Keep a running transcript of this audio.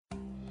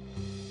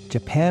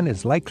Japan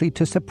is likely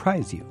to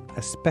surprise you,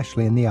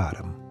 especially in the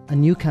autumn. A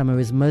newcomer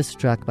is most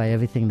struck by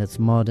everything that's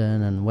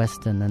modern and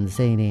Western and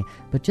zany,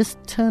 but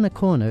just turn a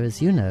corner,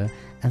 as you know,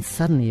 and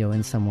suddenly you're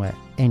in somewhere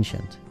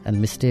ancient and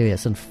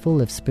mysterious and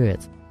full of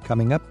spirits.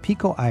 Coming up,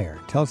 Pico Iyer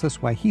tells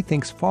us why he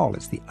thinks fall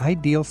is the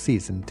ideal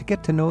season to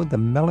get to know the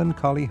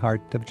melancholy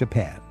heart of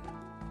Japan.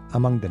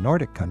 Among the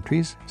Nordic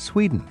countries,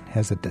 Sweden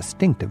has a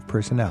distinctive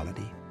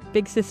personality.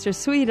 Big sister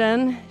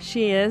Sweden,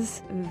 she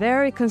is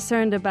very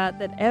concerned about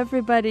that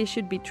everybody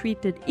should be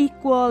treated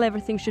equal,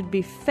 everything should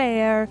be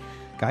fair.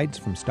 Guides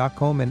from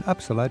Stockholm and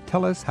Uppsala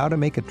tell us how to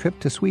make a trip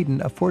to Sweden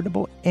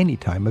affordable any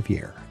time of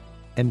year.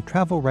 And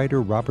travel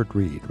writer Robert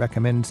Reed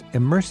recommends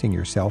immersing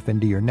yourself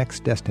into your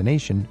next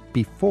destination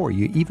before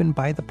you even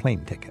buy the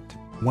plane ticket.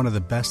 One of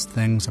the best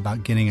things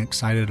about getting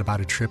excited about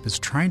a trip is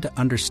trying to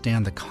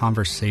understand the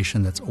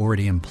conversation that's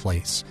already in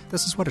place.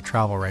 This is what a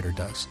travel writer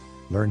does.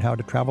 Learn how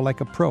to travel like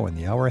a pro in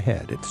the hour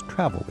ahead. It's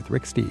Travel with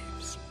Rick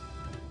Steves.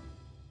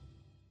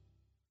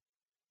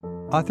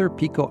 Author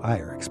Pico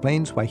Iyer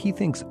explains why he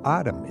thinks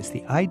autumn is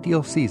the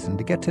ideal season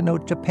to get to know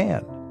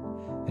Japan.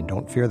 And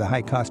don't fear the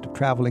high cost of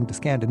traveling to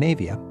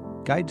Scandinavia.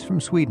 Guides from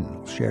Sweden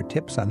will share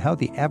tips on how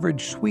the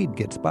average Swede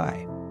gets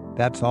by.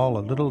 That's all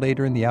a little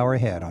later in the hour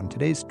ahead on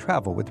today's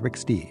Travel with Rick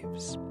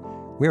Steves.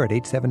 We're at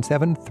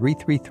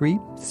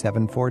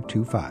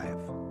 877-333-7425.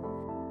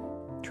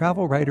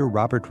 Travel writer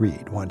Robert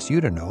Reed wants you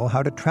to know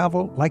how to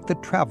travel like the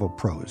travel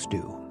pros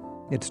do.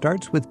 It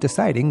starts with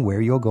deciding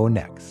where you'll go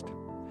next.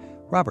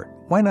 Robert,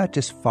 why not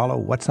just follow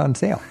what's on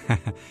sale?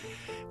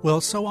 Well,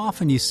 so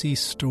often you see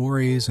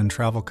stories and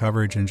travel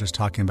coverage and just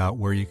talking about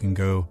where you can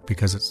go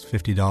because it's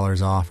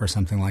 $50 off or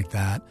something like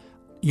that.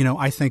 You know,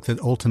 I think that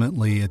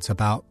ultimately it's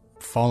about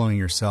following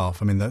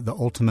yourself. I mean, the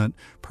ultimate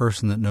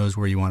person that knows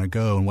where you want to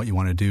go and what you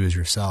want to do is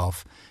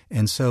yourself.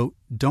 And so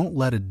don't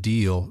let a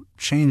deal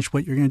change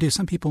what you're going to do.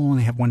 Some people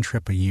only have one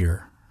trip a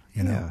year.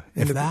 You know,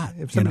 yeah.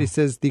 If somebody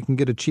says you can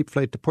get a cheap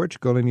flight to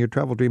Portugal and your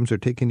travel dreams are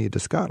taking you to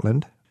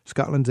Scotland,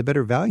 Scotland's a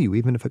better value,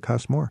 even if it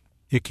costs more.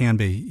 It can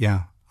be,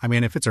 yeah. I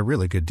mean, if it's a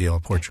really good deal,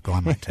 Portugal, I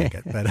might take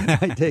it. But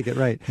I take it,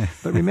 right.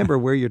 But remember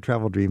where your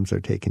travel dreams are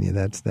taking you.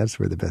 That's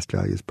where the best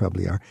values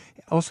probably are.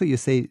 Also, you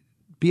say,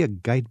 be a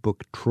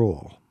guidebook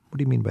troll. What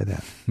do you mean by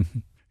that?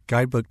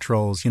 Guidebook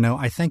trolls. You know,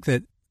 I think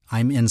that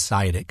I'm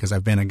inside it because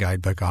I've been a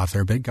guidebook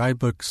author, but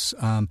guidebooks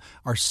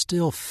are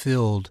still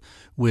filled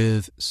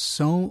with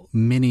so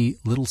many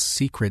little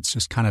secrets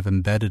just kind of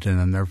embedded in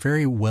them. They're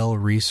very well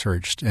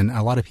researched, and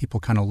a lot of people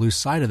kind of lose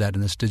sight of that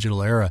in this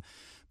digital era.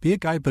 Be a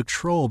guidebook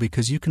troll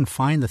because you can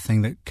find the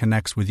thing that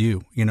connects with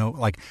you. You know,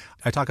 like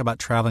I talk about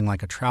traveling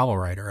like a travel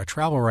writer. A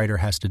travel writer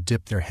has to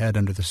dip their head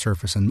under the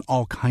surface in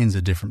all kinds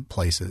of different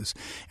places.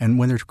 And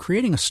when they're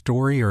creating a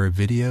story or a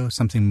video,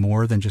 something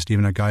more than just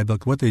even a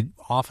guidebook, what they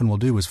often will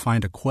do is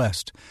find a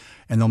quest,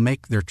 and they'll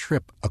make their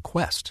trip a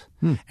quest.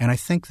 And I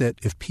think that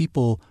if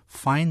people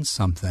find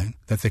something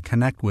that they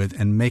connect with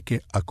and make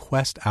it a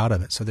quest out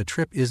of it, so the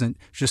trip isn't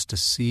just to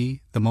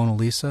see the Mona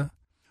Lisa,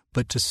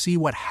 but to see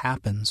what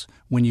happens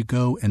when you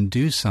go and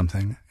do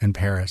something in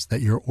Paris that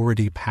you're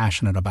already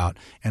passionate about.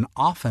 And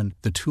often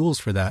the tools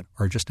for that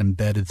are just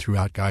embedded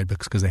throughout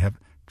guidebooks because they have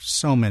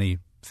so many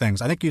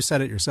things. I think you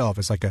said it yourself.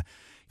 It's like a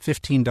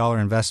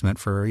 $15 investment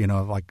for,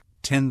 like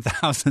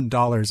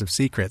 $10,000 of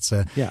secrets.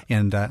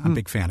 And I'm a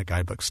big fan of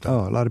guidebook stuff.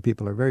 Oh, a lot of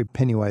people are very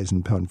penny wise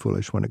and pound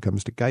foolish when it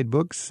comes to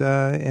guidebooks.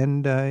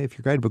 And if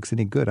your guidebook's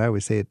any good, I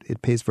always say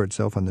it pays for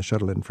itself on the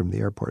shuttle in from the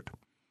airport.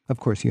 Of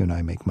course, you and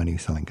I make money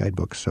selling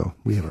guidebooks, so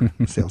we have our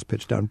sales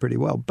pitch down pretty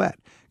well. But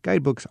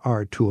guidebooks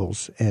are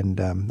tools, and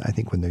I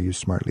think when they're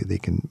used smartly, they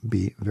can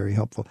be very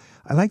helpful.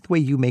 I like the way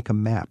you make a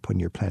map when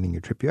you're planning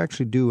your trip. You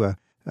actually do a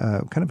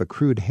kind of a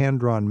crude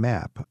hand-drawn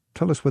map.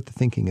 Tell us what the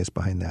thinking is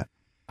behind that.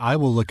 I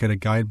will look at a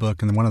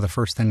guidebook, and one of the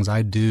first things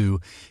I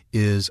do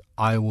is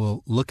I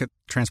will look at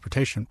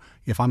transportation.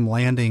 If I'm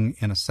landing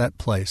in a set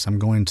place, I'm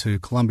going to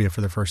Colombia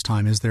for the first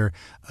time, is there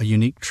a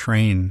unique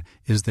train?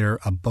 Is there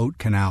a boat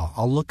canal?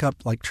 I'll look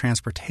up like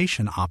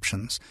transportation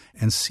options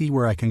and see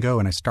where I can go,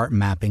 and I start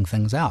mapping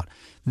things out.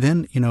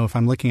 Then, if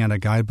I'm looking at a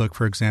guidebook,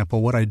 for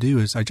example, what I do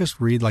is I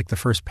just read like the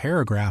first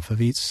paragraph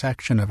of each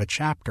section of a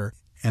chapter,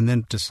 and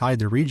then decide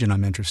the region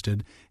I'm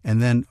interested,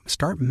 and then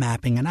start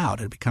mapping it out.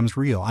 It becomes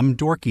real. I'm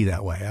dorky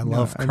that way. I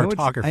love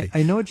cartography.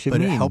 I know what you mean.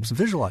 But it helps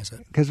visualize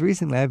it. Because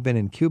recently I've been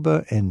in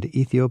Cuba and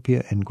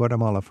Ethiopia and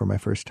Guatemala for my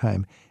first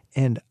time,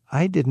 and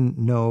I didn't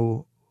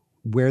know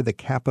where the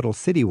capital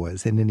city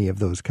was in any of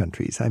those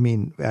countries. I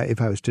mean,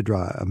 if I was to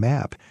draw a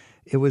map,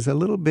 it was a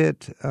little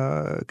bit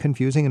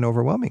confusing and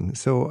overwhelming.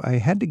 So I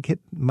had to get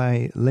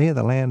my lay of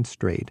the land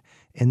straight.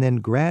 And then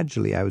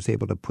gradually I was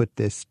able to put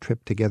this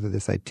trip together,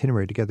 this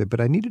itinerary together.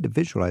 But I needed to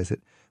visualize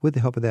it with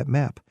the help of that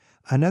map.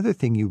 Another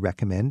thing you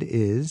recommend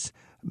is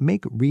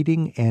make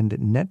reading and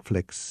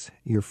Netflix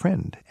your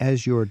friend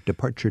as your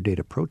departure date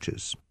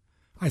approaches.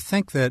 I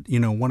think that,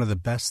 one of the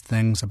best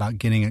things about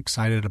getting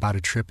excited about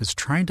a trip is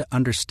trying to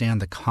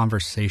understand the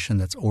conversation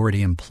that's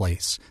already in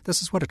place.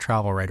 This is what a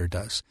travel writer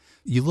does.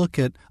 You look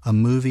at a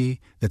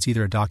movie that's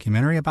either a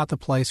documentary about the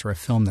place or a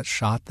film that's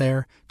shot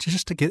there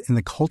just to get in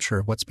the culture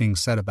of what's being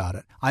said about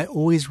it. I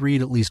always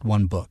read at least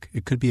one book.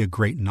 It could be a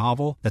great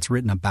novel that's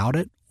written about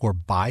it or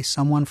by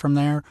someone from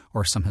there,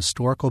 or some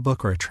historical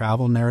book or a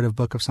travel narrative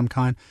book of some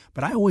kind.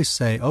 But I always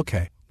say,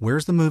 okay,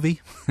 where's the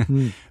movie?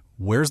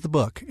 Where's the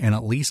book? And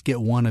at least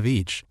get one of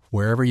each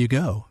wherever you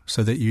go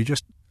so that you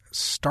just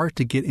start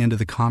to get into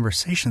the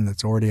conversation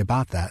that's already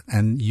about that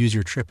and use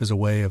your trip as a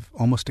way of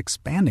almost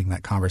expanding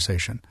that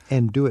conversation.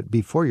 And do it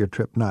before your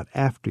trip, not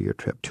after your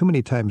trip. Too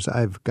many times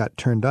I've got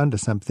turned on to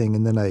something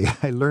and then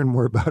I learn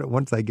more about it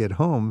once I get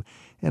home.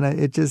 And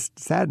it just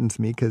saddens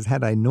me because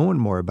had I known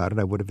more about it,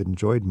 I would have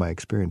enjoyed my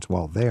experience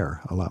while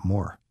there a lot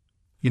more.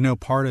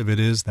 Part of it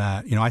is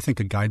that, I think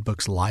a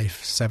guidebook's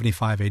life,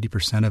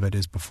 75-80% of it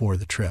is before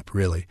the trip,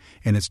 really.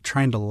 And it's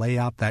trying to lay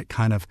out that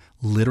kind of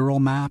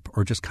literal map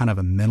or just kind of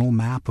a mental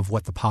map of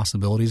what the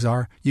possibilities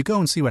are. You go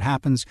and see what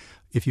happens.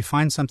 If you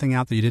find something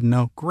out that you didn't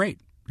know, great.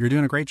 You're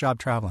doing a great job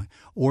traveling.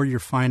 Or you're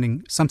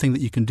finding something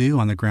that you can do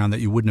on the ground that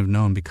you wouldn't have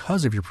known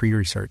because of your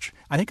pre-research.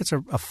 I think it's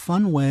a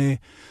fun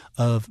way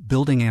of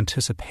building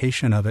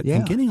anticipation of it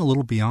and getting a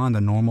little beyond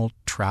the normal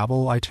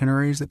travel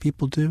itineraries that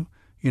people do.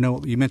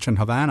 You mentioned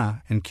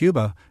Havana in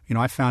Cuba.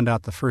 I found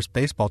out the first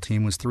baseball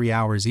team was 3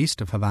 hours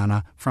east of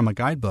Havana from a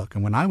guidebook.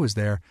 And when I was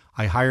there,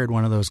 I hired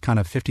one of those kind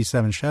of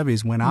 57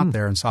 Chevys, went out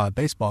there and saw a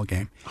baseball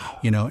game,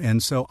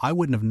 and so I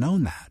wouldn't have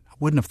known that. I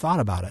wouldn't have thought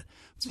about it.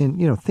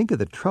 And, think of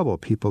the trouble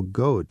people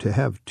go to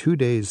have 2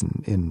 days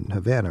in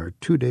Havana or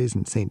 2 days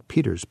in St.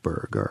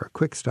 Petersburg or a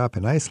quick stop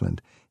in Iceland,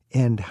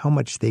 and how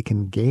much they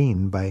can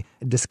gain by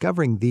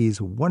discovering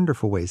these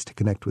wonderful ways to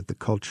connect with the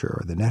culture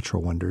or the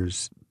natural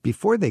wonders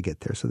before they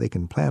get there so they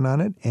can plan on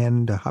it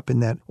and hop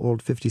in that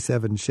old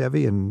 57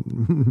 Chevy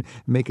and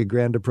make a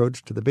grand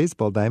approach to the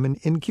baseball diamond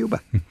in Cuba.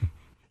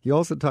 You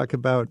also talk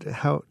about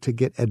how to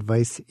get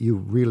advice you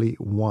really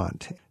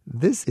want.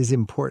 This is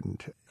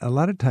important. A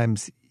lot of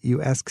times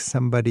you ask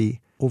somebody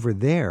over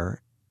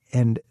there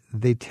and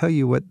they tell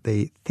you what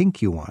they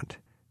think you want,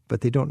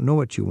 but they don't know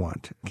what you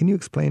want. Can you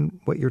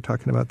explain what you're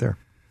talking about there?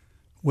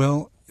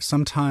 Well,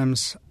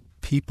 sometimes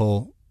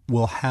people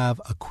will have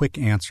a quick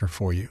answer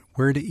for you.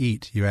 Where to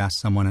eat? You ask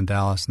someone in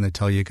Dallas and they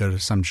tell you go to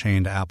some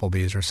chain to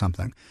Applebee's or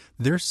something.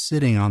 They're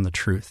sitting on the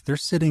truth. They're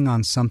sitting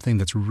on something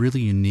that's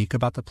really unique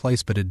about the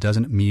place, but it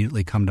doesn't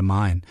immediately come to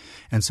mind.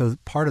 And so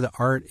part of the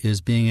art is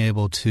being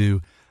able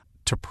to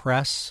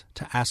press,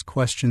 to ask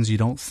questions you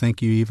don't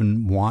think you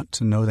even want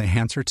to know the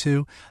answer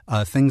to,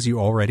 things you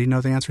already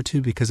know the answer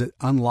to, because it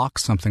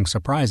unlocks something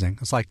surprising.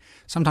 It's like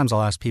sometimes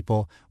I'll ask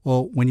people,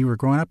 well, when you were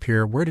growing up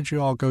here, where did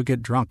you all go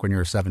get drunk when you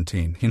were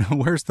 17?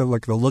 Where's the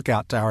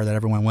lookout tower that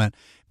everyone went?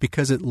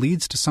 Because it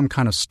leads to some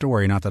kind of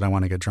story, not that I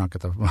want to get drunk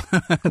at the,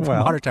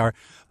 water tower,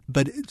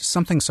 but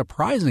something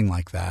surprising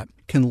like that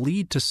can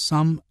lead to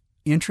some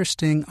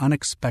interesting,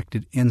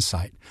 unexpected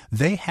insight.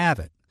 They have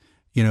it.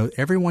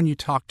 Everyone you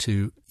talk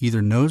to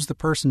either knows the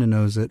person who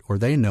knows it or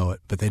they know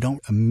it, but they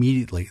don't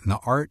immediately. And the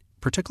art,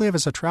 particularly if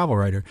it's a travel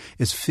writer,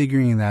 is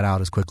figuring that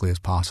out as quickly as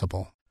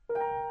possible.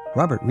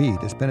 Robert Reed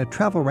has been a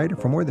travel writer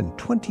for more than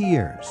 20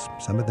 years,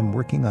 some of them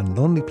working on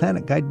Lonely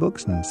Planet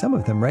guidebooks and some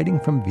of them writing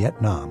from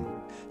Vietnam.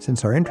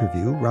 Since our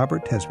interview,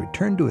 Robert has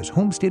returned to his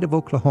home state of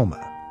Oklahoma,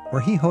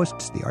 where he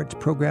hosts the arts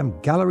program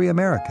Gallery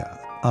America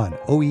on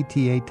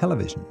OETA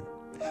television.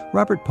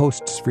 Robert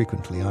posts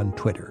frequently on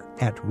Twitter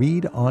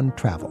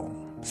 @ReedOnTravel.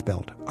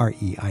 Spelled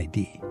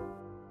R-E-I-D.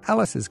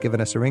 Alice has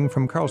given us a ring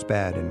from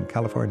Carlsbad in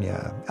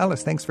California.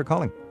 Alice, thanks for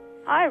calling.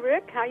 Hi,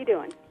 Rick. How you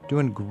doing?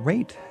 Doing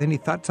great. Any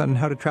thoughts on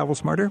how to travel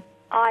smarter?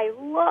 I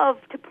love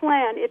to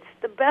plan. It's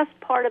the best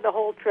part of the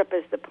whole trip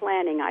is the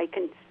planning. I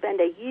can spend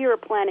a year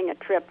planning a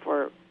trip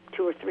for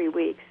 2 or 3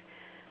 weeks.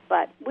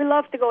 But we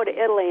love to go to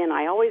Italy, and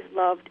I always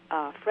loved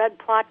Fred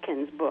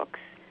Plotkin's books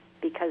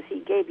because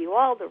he gave you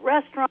all the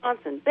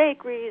restaurants and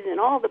bakeries and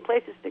all the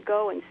places to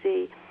go and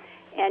see.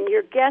 And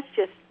your guest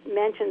just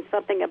mentioned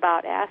something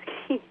about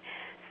asking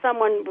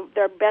someone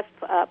their best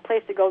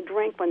place to go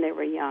drink when they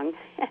were young.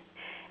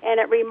 And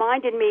it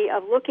reminded me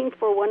of looking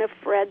for one of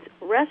Fred's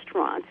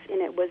restaurants, and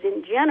it was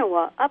in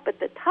Genoa up at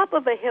the top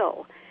of a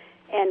hill.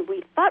 And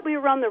we thought we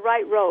were on the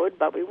right road,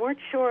 but we weren't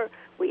sure.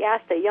 We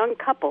asked a young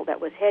couple that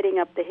was heading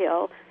up the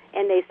hill,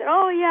 and they said,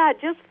 oh, yeah,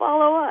 just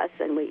follow us.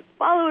 And we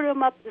followed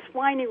them up this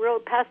winding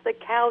road past the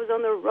cows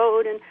on the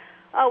road, and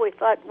we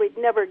thought we'd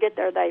never get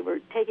there. They were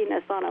taking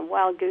us on a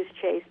wild goose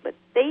chase, but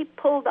they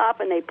pulled off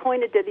and they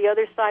pointed to the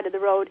other side of the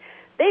road.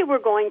 They were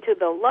going to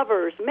the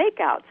lovers'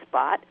 makeout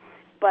spot,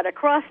 but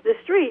across the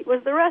street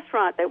was the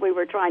restaurant that we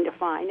were trying to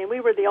find, and we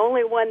were the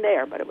only one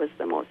there, but it was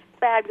the most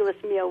fabulous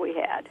meal we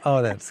had.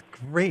 Oh, that's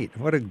great.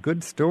 What a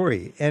good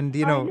story. And,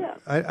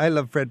 I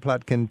love Fred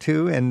Plotkin,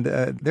 too, and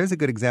there's a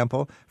good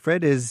example.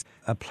 Fred is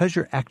a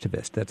pleasure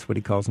activist. That's what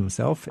he calls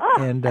himself.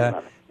 I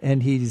love it.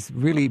 And he's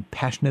really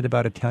passionate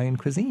about Italian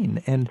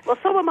cuisine. Well,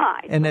 so am I.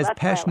 And so as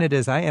passionate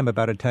as I am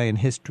about Italian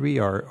history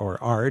or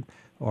art,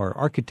 or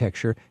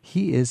architecture.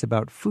 He is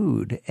about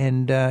food.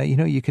 And,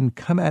 you can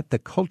come at the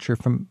culture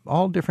from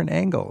all different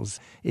angles.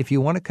 If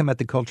you want to come at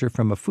the culture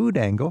from a food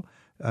angle,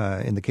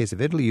 in the case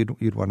of Italy,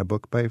 you'd want a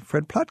book by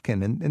Fred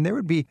Plotkin. And there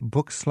would be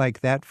books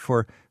like that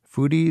for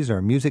foodies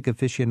or music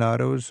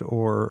aficionados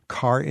or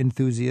car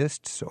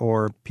enthusiasts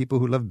or people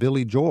who love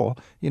Billy Joel.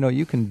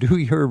 You can do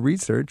your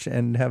research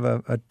and have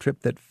a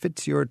trip that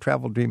fits your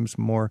travel dreams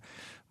more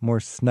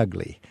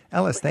snugly.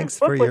 Alice, thanks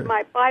for your... This book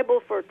was my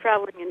Bible for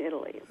traveling in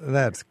Italy.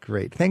 That's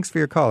great. Thanks for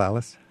your call,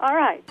 Alice. All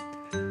right.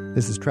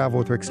 This is Travel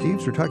with Rick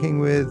Steves. We're talking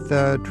with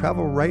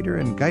travel writer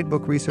and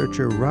guidebook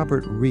researcher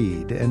Robert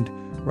Reed. And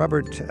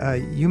Robert,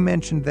 you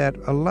mentioned that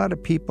a lot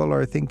of people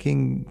are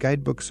thinking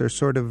guidebooks are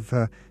sort of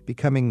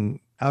becoming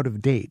out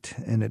of date,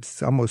 and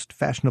it's almost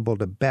fashionable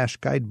to bash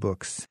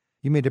guidebooks.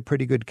 You made a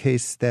pretty good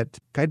case that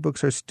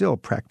guidebooks are still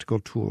practical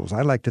tools.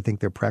 I like to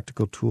think they're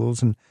practical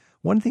tools. And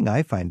one thing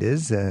I find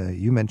is,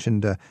 you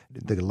mentioned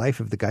the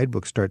life of the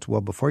guidebook starts well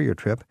before your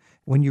trip.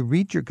 When you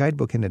read your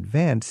guidebook in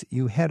advance,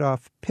 you head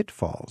off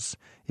pitfalls.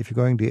 If you're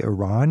going to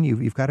Iran,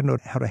 you've got to know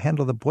how to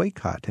handle the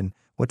boycott and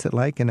what's it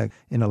like in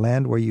a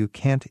land where you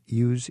can't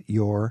use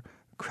your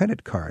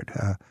credit card.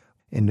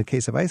 In the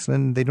case of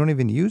Iceland, they don't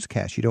even use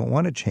cash. You don't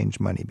want to change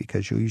money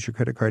because you'll use your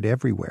credit card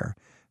everywhere.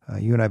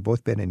 You and I have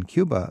both been in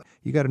Cuba.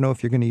 You got to know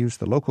if you're going to use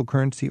the local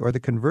currency or the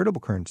convertible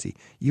currency.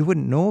 You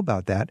wouldn't know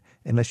about that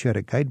unless you had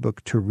a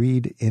guidebook to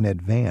read in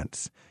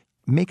advance.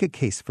 Make a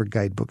case for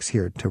guidebooks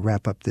here to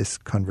wrap up this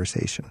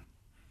conversation.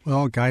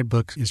 Well,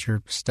 guidebook is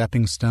your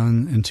stepping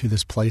stone into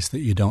this place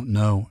that you don't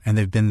know, and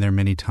they've been there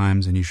many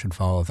times, and you should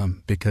follow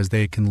them because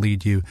they can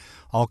lead you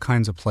all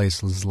kinds of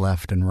places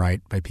left and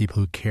right by people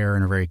who care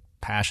and are very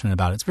passionate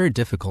about it. It's very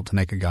difficult to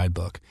make a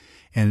guidebook.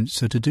 And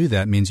so to do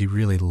that means you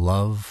really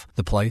love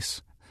the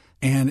place.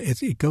 And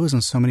it goes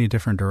in so many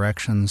different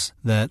directions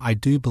that I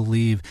do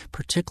believe,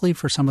 particularly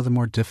for some of the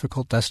more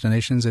difficult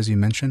destinations, as you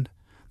mentioned,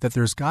 that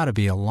there's got to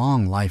be a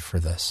long life for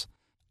this.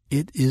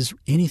 It is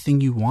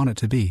anything you want it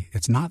to be.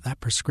 It's not that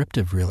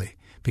prescriptive, really,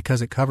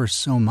 because it covers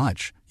so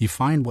much. You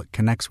find what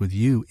connects with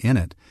you in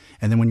it.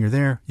 And then when you're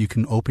there, you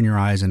can open your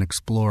eyes and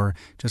explore,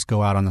 just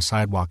go out on the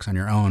sidewalks on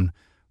your own,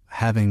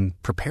 having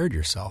prepared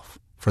yourself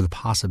for the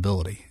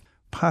possibility.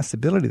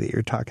 Possibility that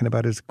you're talking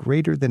about is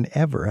greater than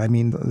ever. I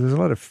mean, there's a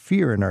lot of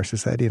fear in our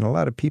society, and a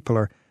lot of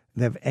people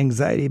they have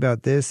anxiety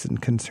about this and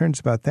concerns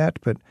about that.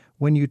 But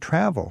when you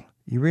travel,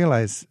 you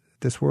realize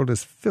this world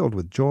is filled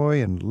with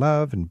joy and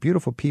love and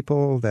beautiful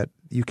people that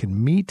you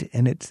can meet.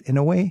 And it's, in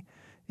a way,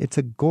 it's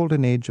a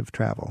golden age of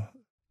travel.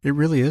 It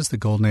really is the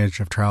golden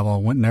age of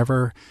travel.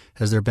 Never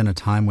has there been a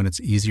time when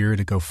it's easier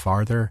to go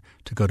farther,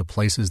 to go to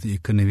places that you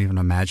couldn't have even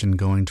imagined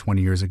going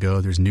 20 years ago.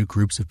 There's new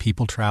groups of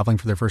people traveling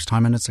for their first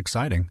time, and it's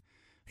exciting.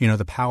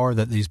 The power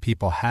that these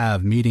people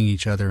have meeting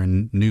each other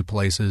in new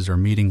places or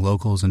meeting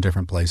locals in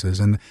different places.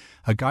 And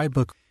a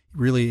guidebook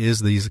really is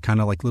these kind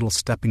of like little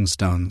stepping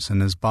stones.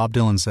 And as Bob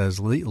Dylan says,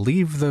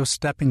 leave those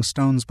stepping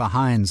stones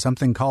behind.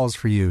 Something calls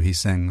for you, he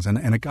sings. And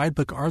a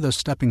guidebook are those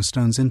stepping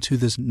stones into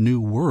this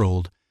new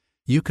world.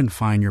 You can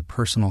find your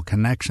personal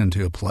connection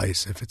to a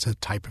place, if it's a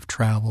type of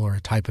travel or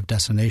a type of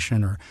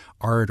destination or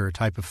art or a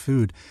type of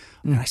food.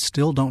 And I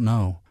still don't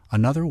know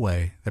another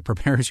way that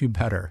prepares you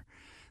better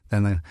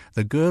than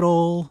the good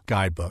old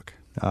guidebook.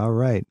 All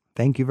right.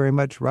 Thank you very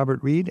much,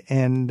 Robert Reed.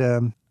 And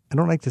I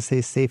don't like to say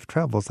safe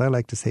travels. I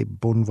like to say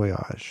bon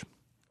voyage.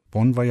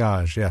 Bon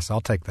voyage. Yes, I'll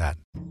take that.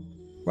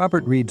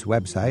 Robert Reed's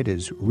website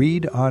is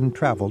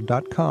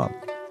readontravel.com.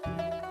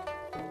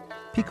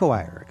 Pico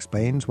Iyer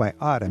explains why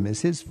autumn is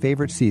his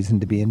favorite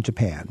season to be in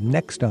Japan.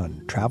 Next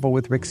on Travel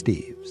with Rick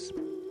Steves.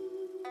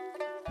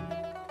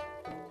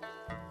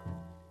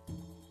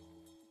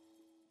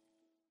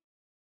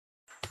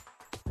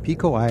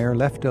 Pico Iyer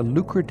left a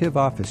lucrative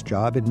office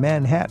job in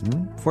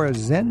Manhattan for a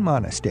Zen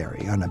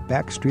monastery on a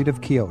back street of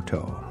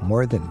Kyoto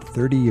more than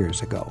 30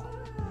 years ago.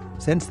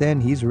 Since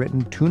then, he's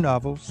written 2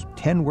 novels,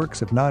 10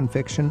 works of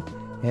nonfiction,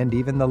 and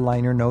even the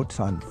liner notes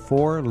on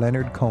 4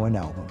 Leonard Cohen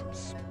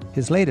albums.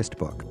 His latest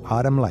book,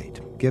 Autumn Light,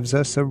 gives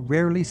us a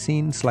rarely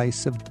seen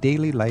slice of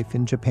daily life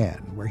in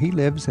Japan, where he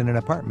lives in an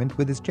apartment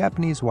with his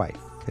Japanese wife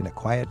in a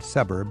quiet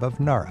suburb of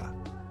Nara.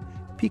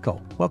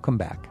 Pico, welcome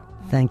back.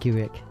 Thank you,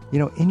 Rick.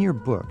 In your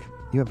book,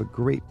 you have a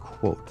great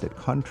quote that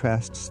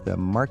contrasts the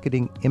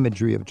marketing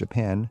imagery of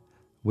Japan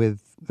with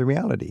the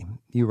reality.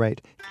 You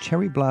write,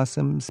 "Cherry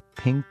blossoms,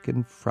 pink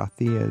and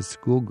frothy as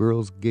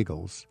schoolgirls'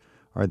 giggles,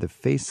 are the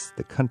face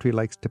the country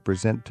likes to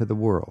present to the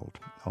world,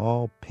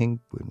 all pink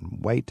and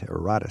white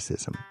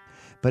eroticism.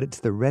 But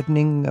it's the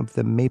reddening of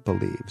the maple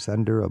leaves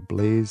under a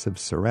blaze of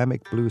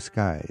ceramic blue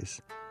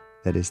skies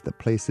that is the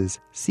place's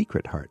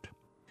secret heart."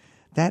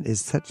 That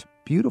is such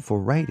beautiful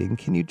writing.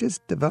 Can you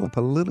just develop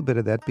a little bit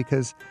of that?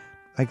 Because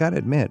I got to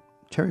admit,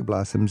 cherry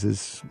blossoms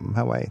is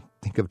how I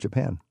think of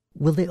Japan.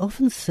 Well, they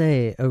often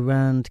say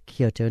around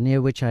Kyoto,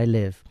 near which I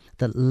live,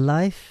 that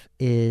life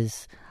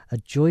is a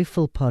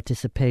joyful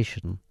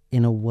participation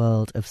in a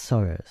world of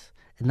sorrows.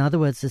 In other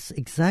words, it's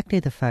exactly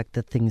the fact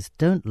that things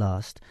don't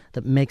last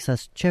that makes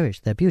us cherish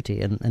their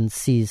beauty and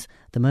seize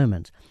the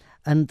moment.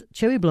 And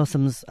cherry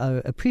blossoms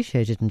are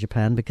appreciated in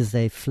Japan because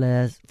they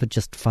flare for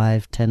just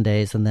 5-10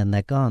 days and then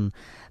they're gone.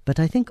 But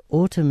I think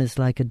autumn is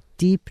like a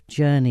deep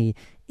journey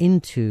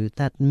into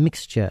that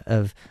mixture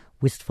of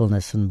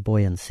wistfulness and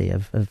buoyancy,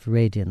 of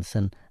radiance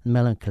and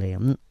melancholy.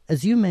 And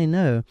as you may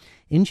know,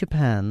 in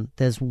Japan,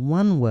 there's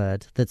one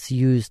word that's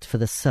used for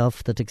the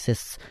self that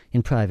exists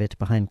in private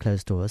behind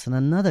closed doors, and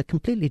another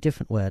completely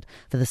different word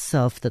for the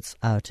self that's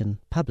out in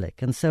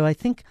public. And so I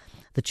think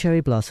the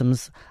cherry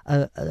blossoms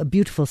are a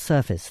beautiful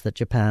surface that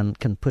Japan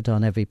can put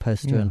on every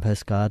poster and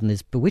postcard and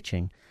is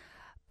bewitching.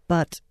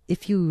 But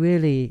if you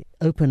really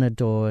open a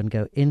door and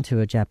go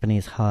into a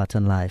Japanese heart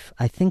and life,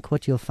 I think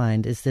what you'll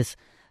find is this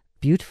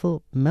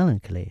beautiful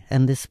melancholy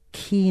and this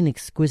keen,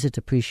 exquisite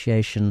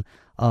appreciation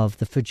of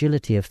the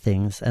fragility of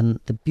things and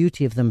the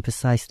beauty of them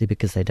precisely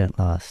because they don't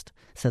last.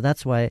 So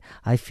that's why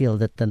I feel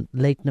that the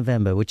late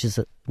November, which is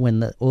when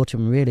the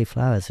autumn really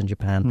flowers in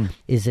Japan,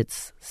 is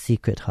its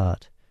secret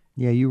heart.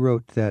 Yeah, you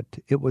wrote that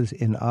it was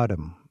in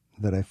autumn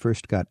that I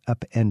first got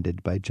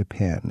upended by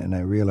Japan, and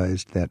I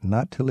realized that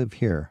not to live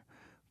here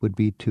would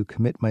be to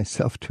commit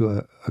myself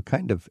to a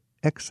kind of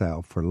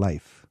exile for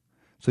life.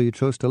 So you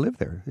chose to live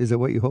there. Is it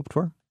what you hoped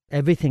for?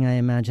 Everything I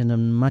imagined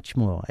and much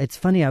more. It's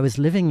funny, I was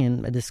living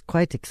in this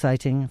quite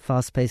exciting,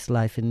 fast-paced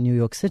life in New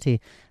York City,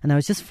 and I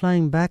was just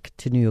flying back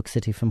to New York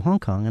City from Hong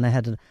Kong, and I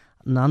had an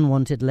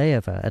unwanted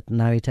layover at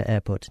Narita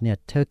Airport near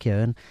Tokyo,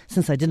 and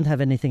since I didn't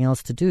have anything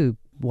else to do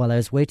while I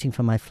was waiting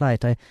for my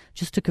flight, I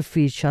just took a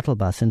free shuttle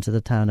bus into the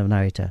town of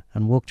Narita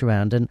and walked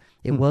around, and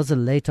it was a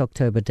late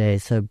October day,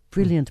 so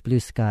brilliant blue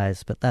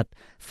skies, but that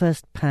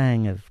first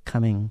pang of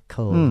coming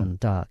cold and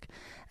dark.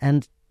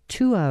 And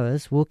 2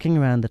 hours walking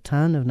around the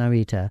town of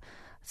Narita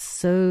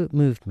so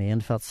moved me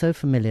and felt so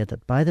familiar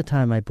that by the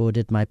time I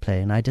boarded my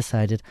plane, I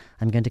decided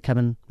I'm going to come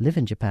and live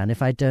in Japan.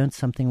 If I don't,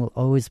 something will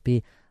always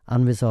be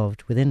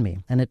unresolved within me.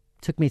 And it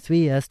took me 3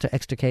 years to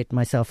extricate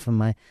myself from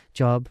my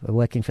job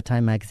working for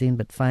Time magazine,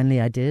 but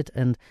finally I did,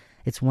 and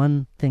it's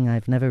one thing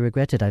I've never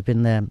regretted. I've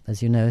been there,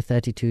 as you know,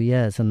 32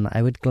 years, and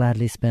I would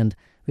gladly spend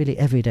really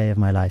every day of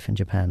my life in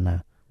Japan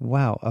now.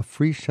 Wow, a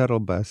free shuttle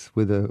bus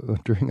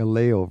during a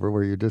layover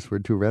where you just were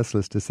too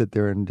restless to sit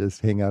there and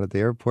just hang out at the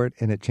airport,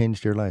 and it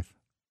changed your life.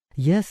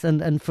 Yes,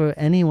 and for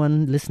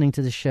anyone listening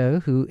to the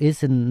show who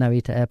is in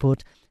Narita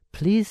Airport,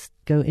 please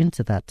go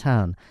into that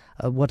town.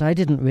 What I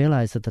didn't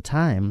realize at the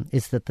time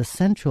is that the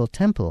central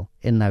temple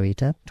in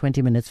Narita,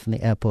 20 minutes from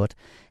the airport,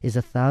 is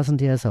 1,000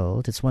 years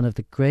old. It's one of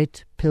the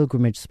great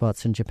pilgrimage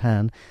spots in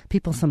Japan.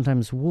 People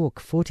sometimes walk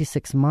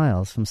 46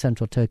 miles from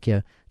central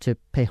Tokyo to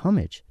pay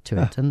homage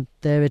to it. And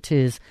there it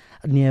is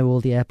near all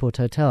the airport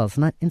hotels.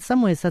 And in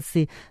some ways, that's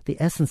the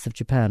essence of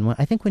Japan.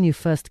 I think when you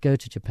first go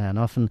to Japan,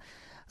 often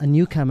a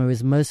newcomer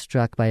is most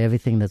struck by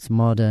everything that's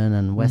modern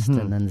and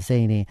Western and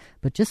zany,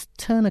 but just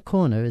turn a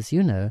corner, as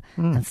you know,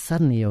 and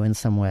suddenly you're in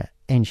somewhere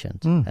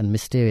ancient and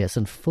mysterious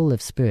and full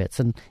of spirits,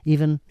 and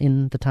even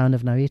in the town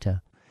of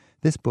Narita.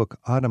 This book,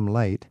 Autumn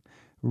Light,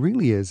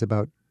 really is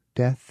about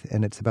death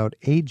and it's about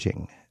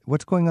aging.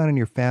 What's going on in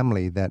your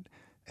family that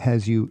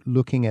has you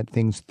looking at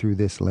things through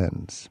this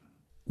lens?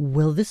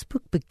 Well, this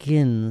book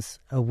begins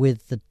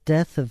with the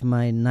death of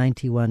my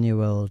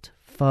 91-year-old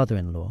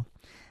father-in-law.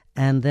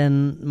 And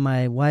then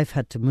my wife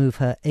had to move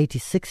her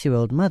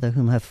 86-year-old mother,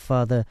 whom her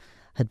father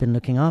had been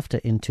looking after,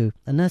 into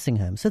a nursing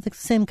home. So the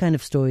same kind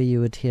of story you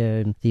would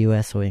hear in the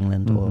US or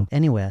England or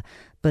anywhere.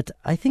 But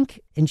I think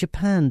in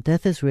Japan,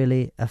 death is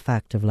really a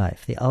fact of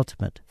life, the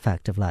ultimate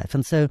fact of life.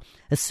 And so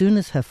as soon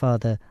as her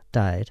father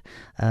died,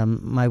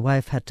 my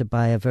wife had to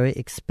buy a very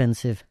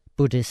expensive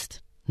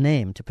Buddhist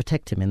name to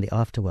protect him in the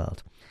afterworld.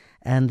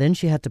 And then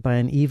she had to buy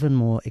an even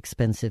more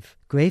expensive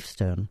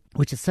gravestone,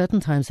 which at certain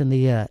times in the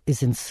year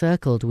is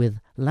encircled with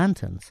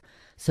lanterns,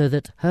 so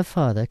that her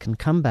father can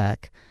come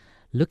back,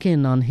 look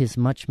in on his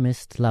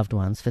much-missed loved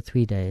ones for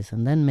 3 days,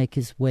 and then make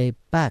his way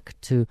back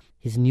to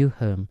his new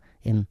home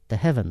in the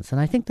heavens. And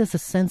I think there's a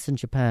sense in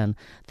Japan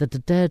that the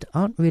dead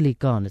aren't really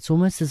gone. It's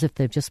almost as if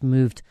they've just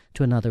moved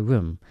to another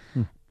room.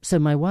 So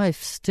my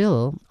wife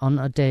still, on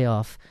a day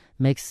off,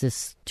 makes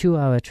this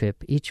 2-hour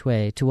trip each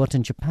way to what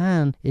in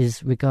Japan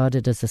is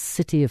regarded as a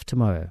city of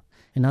tomorrow.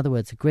 In other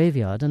words, a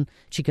graveyard, and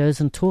she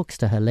goes and talks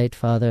to her late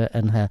father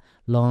and her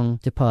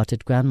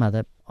long-departed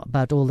grandmother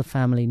about all the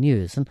family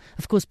news. And,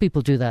 of course,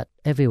 people do that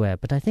everywhere,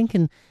 but I think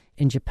in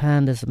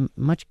Japan there's a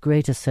much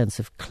greater sense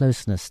of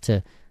closeness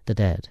to the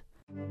dead.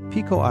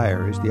 Pico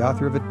Iyer is the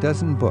author of a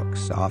dozen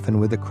books, often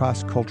with a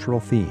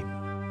cross-cultural theme.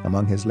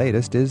 Among his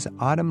latest is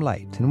Autumn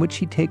Light, in which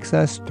he takes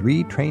us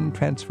 3 train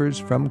transfers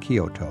from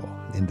Kyoto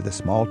into the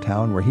small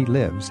town where he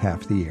lives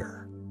half the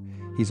year.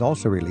 He's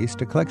also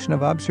released a collection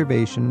of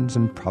observations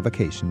and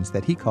provocations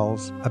that he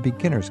calls A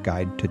Beginner's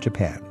Guide to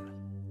Japan.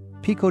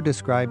 Pico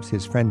describes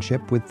his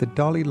friendship with the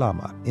Dalai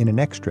Lama in an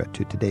extra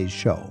to today's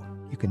show.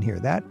 You can hear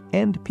that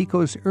and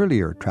Pico's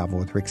earlier Travel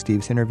with Rick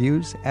Steves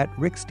interviews at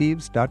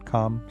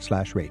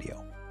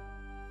ricksteves.com/radio.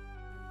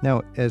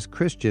 Now, as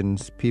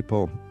Christians,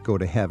 people go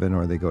to heaven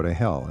or they go to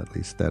hell. At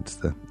least that's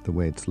the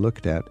way it's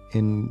looked at.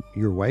 In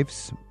your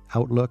wife's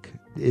outlook?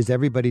 Is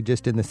everybody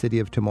just in the city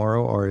of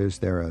tomorrow, or is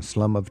there a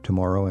slum of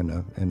tomorrow and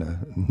a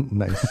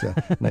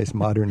nice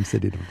modern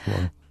city of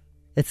tomorrow?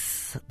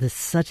 This is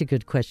such a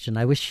good question.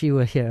 I wish you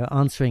were here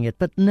answering it.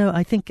 But no,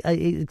 I think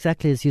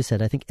exactly as you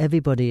said, I think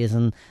everybody is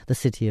in the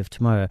city of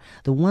tomorrow.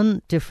 The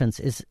one difference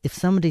is if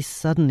somebody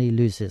suddenly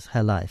loses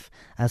her life,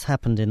 as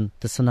happened in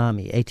the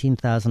tsunami,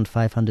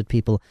 18,500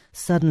 people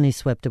suddenly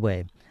swept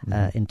away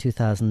in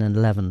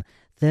 2011.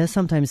 They're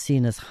sometimes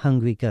seen as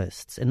hungry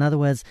ghosts. In other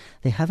words,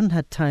 they haven't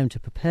had time to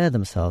prepare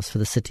themselves for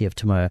the city of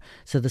tomorrow.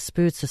 So the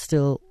spirits are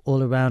still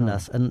all around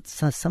us and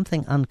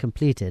something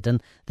uncompleted. And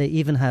they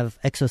even have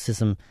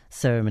exorcism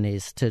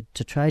ceremonies to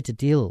try to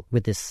deal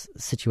with this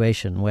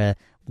situation where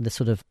the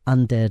sort of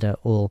undead are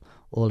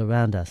all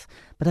around us.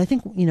 But I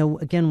think,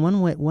 again,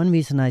 one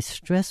reason I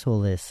stress all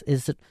this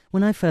is that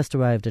when I first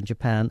arrived in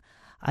Japan,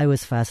 I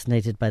was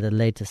fascinated by the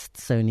latest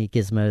Sony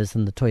gizmos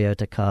and the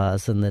Toyota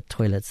cars and the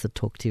toilets that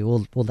talk to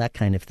you, all that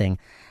kind of thing.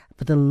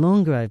 But the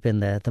longer I've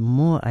been there, the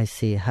more I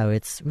see how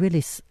it's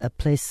really a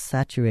place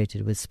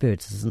saturated with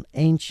spirits. It's an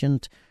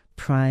ancient,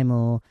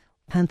 primal,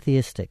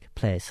 pantheistic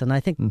place. And I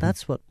think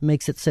that's what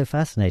makes it so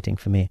fascinating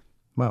for me.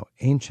 Wow,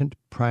 ancient,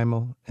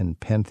 primal, and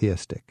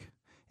pantheistic.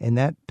 And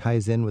that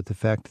ties in with the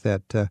fact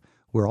that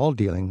we're all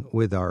dealing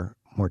with our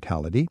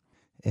mortality.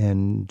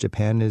 And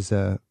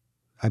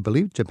I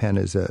believe Japan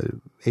is a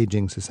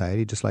aging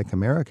society, just like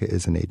America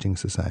is an aging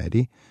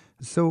society.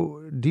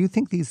 So do you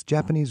think these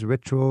Japanese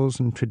rituals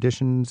and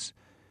traditions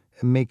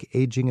make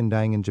aging and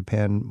dying in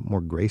Japan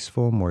more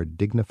graceful, more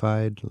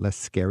dignified, less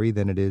scary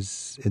than it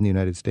is in the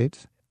United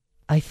States?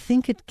 I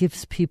think it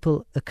gives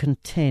people a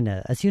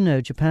container. As you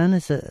know, Japan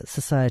is a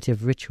society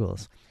of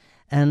rituals.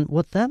 And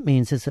what that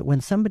means is that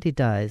when somebody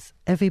dies,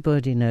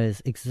 everybody knows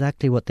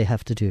exactly what they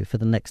have to do for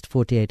the next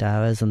 48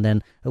 hours and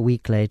then a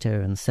week later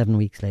and 7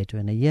 weeks later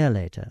and a year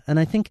later. And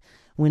I think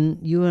when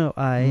you or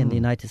I in the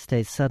United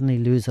States suddenly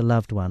lose a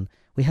loved one,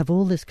 we have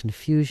all this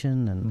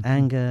confusion and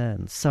anger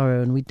and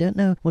sorrow, and we don't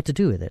know what to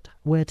do with it,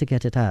 where to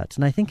get it out.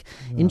 And I think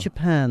in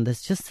Japan,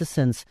 there's just a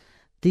sense,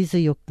 these are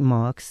your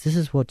marks, this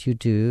is what you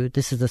do,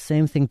 this is the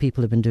same thing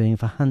people have been doing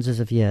for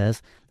hundreds of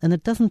years, and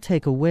it doesn't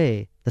take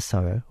away the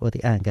sorrow or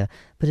the anger,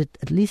 but it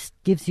at least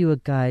gives you a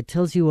guide,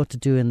 tells you what to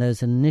do in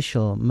those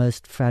initial,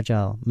 most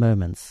fragile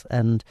moments,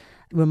 and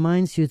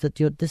reminds you that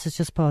this is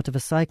just part of a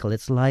cycle.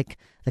 It's like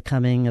the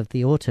coming of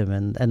the autumn,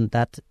 and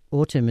that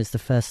autumn is the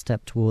first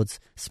step towards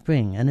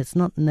spring, and it's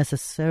not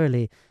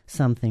necessarily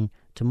something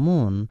to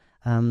mourn.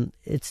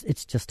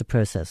 It's just a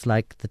process,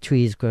 like the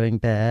trees growing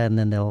bare, and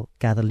then they'll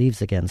gather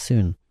leaves again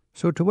soon.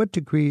 So to what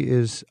degree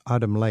is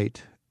Autumn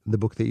Light, the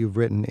book that you've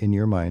written in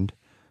your mind,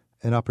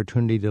 an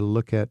opportunity to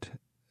look at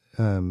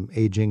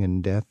aging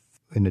and death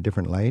in a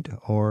different light,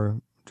 or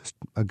just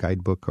a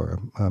guidebook or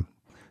a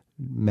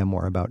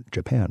memoir about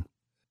Japan?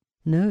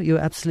 No, you're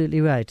absolutely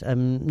right.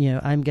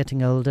 I'm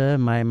getting older.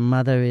 My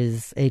mother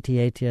is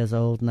 88 years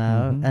old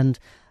now, and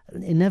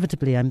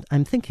inevitably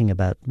I'm thinking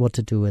about what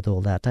to do with all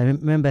that. I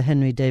remember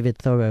Henry David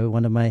Thoreau,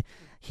 one of my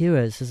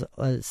heroes, has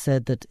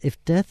said that if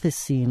death is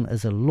seen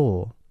as a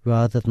law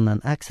rather than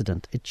an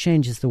accident, it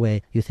changes the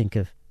way you think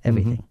of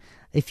everything.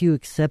 If you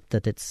accept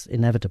that it's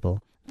inevitable,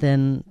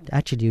 then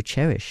actually you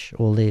cherish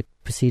all the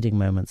preceding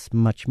moments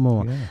much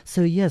more. Yeah.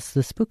 So yes,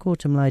 this book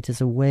Autumn Light is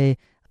a way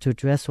to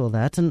address all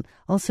that, and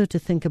also to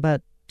think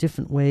about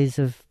different ways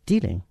of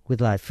dealing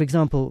with life. For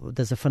example,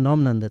 there's a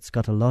phenomenon that's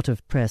got a lot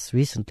of press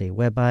recently,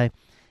 whereby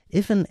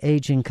if an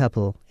aging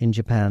couple in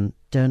Japan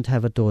don't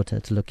have a daughter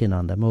to look in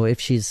on them, or if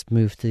she's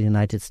moved to the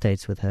United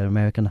States with her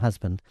American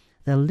husband,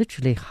 they'll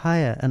literally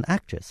hire an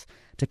actress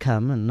to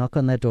come and knock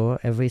on their door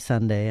every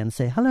Sunday and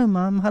say, "Hello,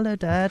 Mum, hello,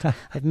 Dad,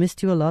 I've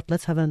missed you a lot,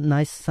 let's have a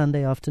nice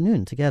Sunday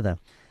afternoon together."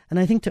 And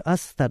I think to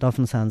us that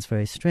often sounds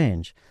very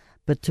strange.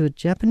 But to a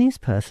Japanese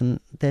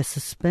person, they're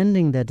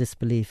suspending their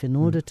disbelief in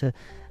order to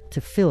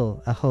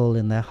fill a hole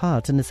in their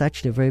heart. And it's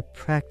actually a very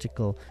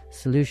practical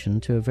solution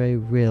to a very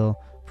real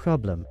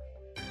problem.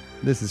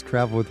 This is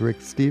Travel with Rick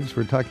Steves.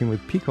 We're talking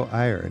with Pico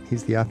Iyer, and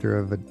he's the author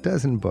of a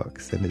dozen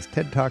books, and his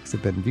TED Talks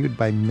have been viewed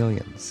by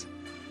millions.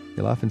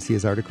 You'll often see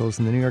his articles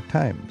in the New York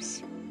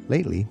Times.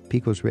 Lately,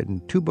 Pico's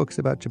written 2 books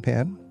about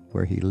Japan,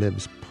 where he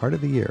lives part of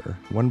the year.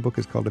 One book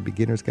is called A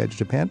Beginner's Guide to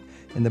Japan,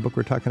 and the book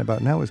we're talking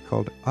about now is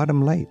called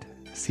Autumn Light,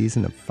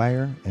 Season of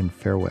Fire and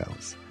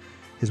Farewells.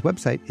 His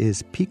website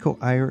is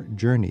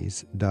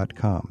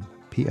picoiyerjourneys.com,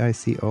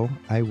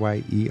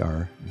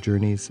 Picoiyer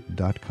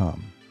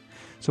journeys.com.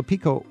 So,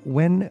 Pico,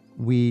 when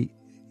we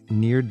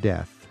near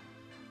death,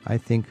 I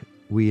think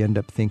we end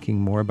up thinking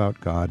more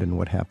about God and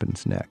what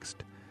happens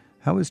next.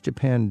 How is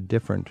Japan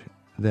different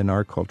than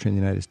our culture in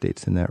the United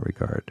States in that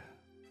regard?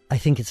 I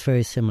think it's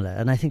very similar,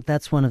 and I think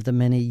that's one of the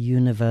many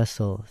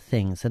universal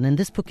things. And in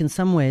this book, in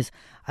some ways,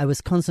 I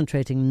was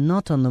concentrating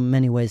not on the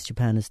many ways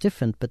Japan is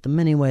different, but the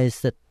many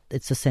ways that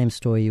it's the same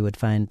story you would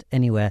find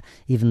anywhere,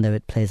 even though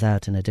it plays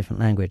out in a different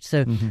language.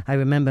 So I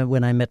remember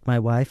when I met my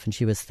wife and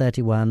she was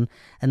 31,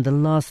 and the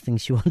last thing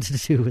she wanted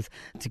to do was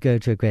to go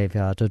to a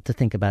graveyard or to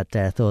think about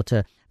death or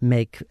to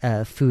make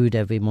food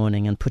every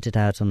morning and put it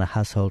out on the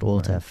household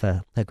altar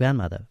for her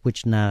grandmother,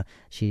 which now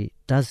she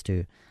does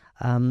do.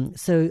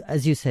 So,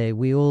 as you say,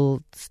 we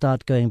all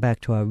start going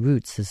back to our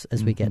roots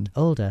as we get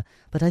older.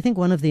 But I think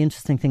one of the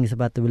interesting things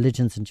about the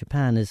religions in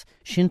Japan is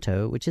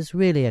Shinto, which is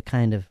really a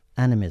kind of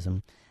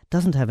animism,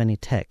 doesn't have any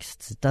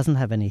texts, it doesn't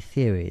have any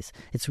theories.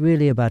 It's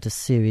really about a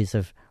series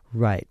of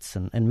rites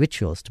and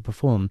rituals to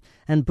perform.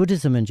 And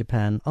Buddhism in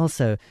Japan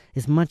also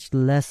is much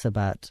less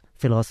about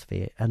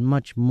philosophy and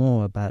much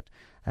more about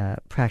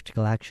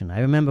practical action. I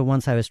remember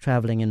once I was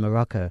traveling in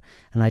Morocco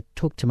and I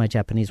talked to my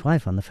Japanese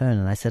wife on the phone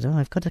and I said,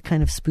 I've got a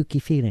kind of spooky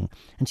feeling.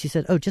 And she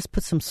said, just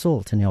put some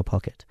salt in your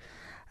pocket.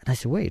 And I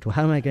said, wait, well,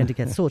 how am I going to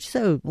get salt? She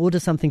said, order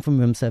something from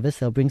room service,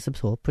 they'll bring some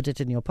salt, put it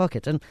in your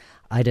pocket. And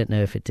I don't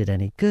know if it did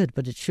any good,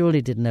 but it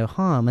surely did no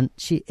harm. And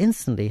she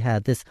instantly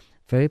had this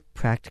very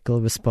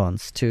practical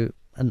response to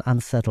an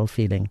unsettled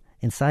feeling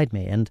inside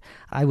me, and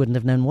I wouldn't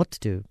have known what to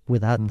do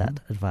without that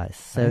advice.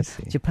 So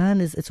Japan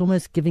it's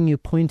almost giving you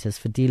pointers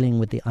for dealing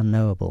with the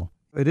unknowable.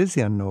 It is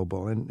the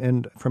unknowable,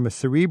 and from a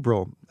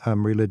cerebral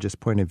religious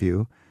point of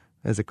view,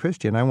 as a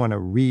Christian, I want to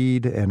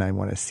read and I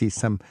want to see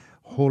some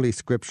holy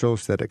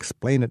scriptures that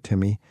explain it to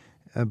me,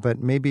 but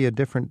maybe a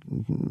different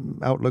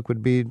outlook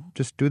would be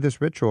just do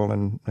this ritual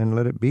and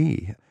let it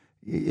be.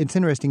 It's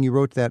interesting, you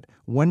wrote that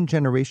 1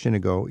 generation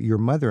ago, your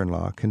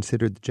mother-in-law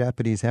considered the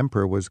Japanese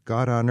emperor was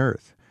God on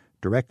earth,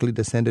 directly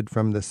descended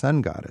from the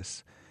sun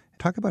goddess.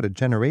 Talk about a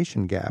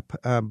generation gap.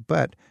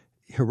 But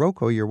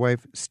Hiroko, your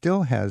wife,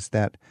 still has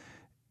that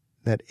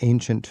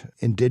ancient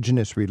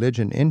indigenous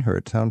religion in her,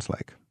 it sounds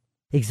like.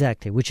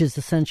 Exactly, which is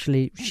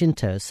essentially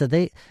Shinto. So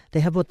they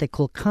have what they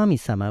call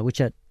kami-sama, which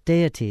are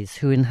deities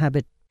who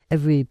inhabit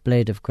every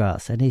blade of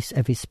grass,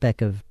 every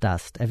speck of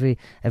dust,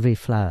 every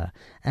flower.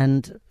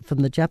 And from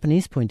the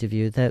Japanese point of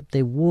view,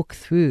 they walk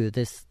through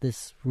this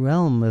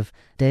realm of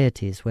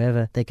deities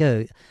wherever they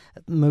go.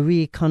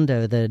 Marie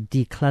Kondo, the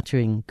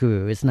decluttering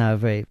guru, is now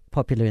very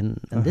popular in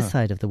this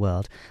side of the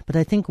world. But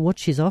I think what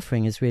she's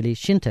offering is really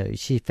Shinto.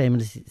 She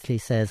famously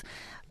says,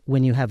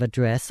 when you have a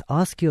dress,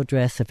 ask your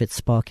dress if it's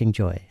sparking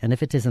joy. And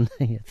if it isn't,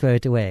 throw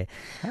it away.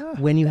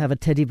 When you have a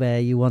teddy bear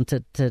you want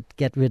to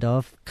get rid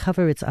of,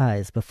 cover its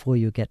eyes before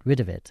you get rid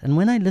of it. And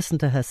when I listen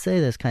to her say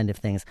those kind of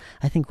things,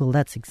 I think, well,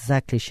 that's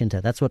exactly Shinto.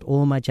 That's what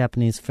all my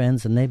Japanese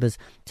friends and neighbors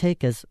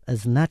take as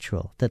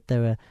natural, that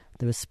there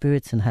are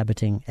spirits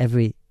inhabiting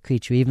every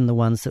creature, even the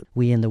ones that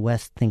we in the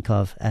West think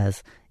of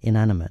as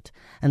inanimate.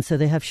 And so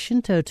they have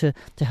Shinto to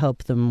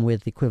help them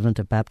with the equivalent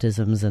of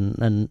baptisms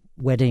and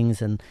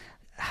weddings and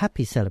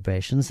happy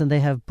celebrations, and they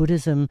have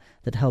Buddhism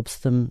that helps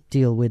them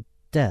deal with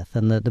death,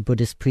 and the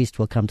Buddhist priest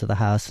will come to the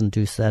house and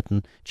do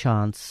certain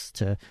chants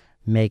to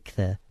make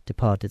the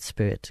departed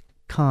spirit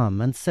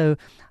calm. And so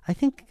I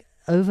think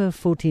over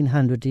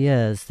 1400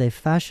 years they've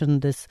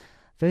fashioned this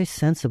very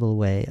sensible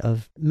way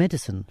of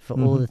medicine for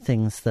all the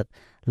things that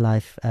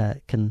life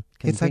can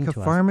it's bring like to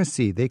a us.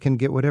 pharmacy. They can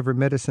get whatever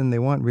medicine they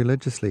want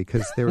religiously,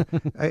 because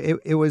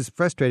it was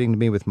frustrating to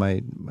me with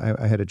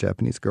I had a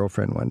Japanese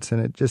girlfriend once,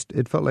 and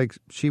it felt like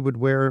she would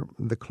wear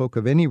the cloak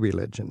of any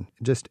religion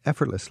just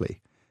effortlessly.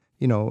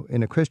 You know,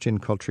 in a Christian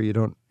culture, you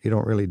don't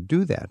really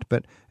do that.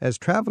 But as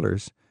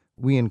travelers,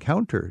 we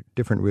encounter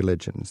different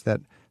religions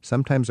that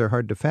sometimes are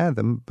hard to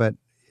fathom, but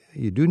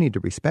you do need to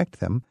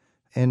respect them.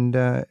 And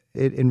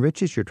it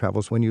enriches your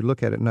travels when you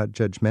look at it not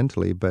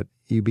judgmentally, but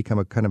you become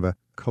a kind of a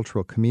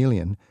cultural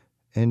chameleon,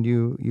 and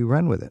you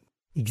run with it.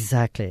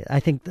 Exactly. I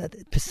think that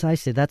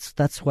precisely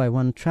that's why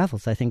one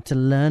travels, I think, to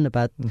learn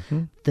about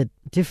the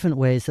different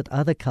ways that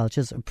other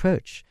cultures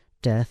approach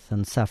death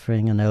and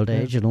suffering and old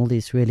age and all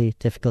these really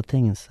difficult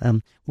things.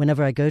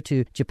 Whenever I go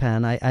to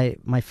Japan,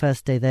 my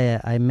first day there,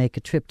 I make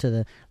a trip to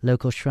the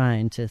local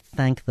shrine to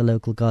thank the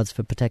local gods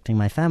for protecting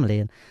my family.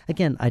 And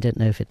again, I don't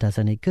know if it does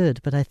any good,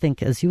 but I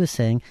think, as you were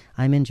saying,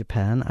 I'm in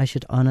Japan, I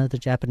should honor the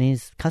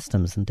Japanese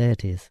customs and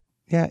deities.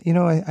 Yeah,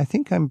 I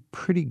think I'm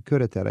pretty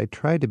good at that. I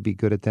try to be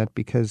good at that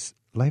because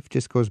life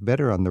just goes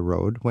better on the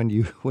road when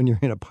you're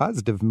in a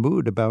positive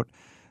mood about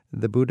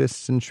the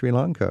Buddhists in Sri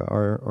Lanka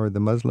or the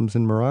Muslims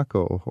in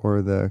Morocco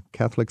or the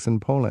Catholics in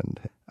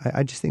Poland.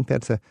 I just think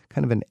that's a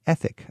kind of an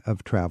ethic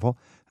of travel.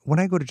 When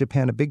I go to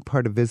Japan, a big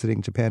part of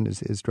visiting Japan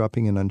is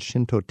dropping in on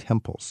Shinto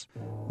temples.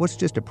 What's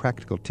just a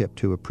practical tip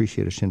to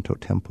appreciate a Shinto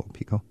temple,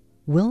 Pico?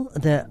 Well,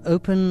 they're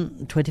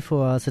open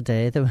 24 hours a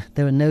day. There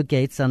are no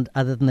gates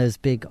other than those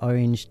big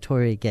orange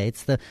torii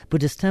gates. The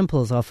Buddhist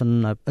temples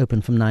often are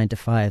open from 9 to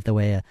 5, the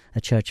way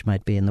a church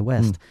might be in the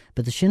West.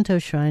 But the Shinto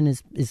shrine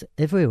is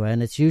everywhere,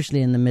 and it's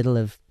usually in the middle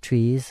of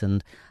trees.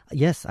 And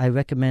yes, I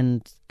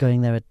recommend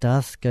going there at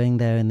dusk, going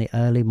there in the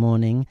early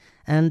morning.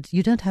 And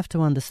you don't have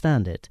to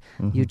understand it.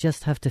 You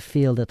just have to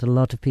feel that a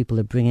lot of people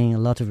are bringing a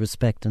lot of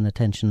respect and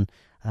attention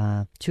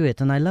to it.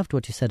 And I loved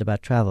what you said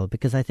about travel,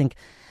 because I think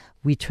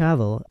we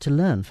travel to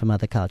learn from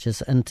other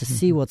cultures and to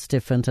see what's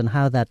different and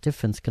how that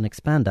difference can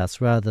expand us,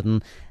 rather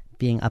than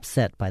being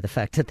upset by the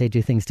fact that they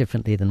do things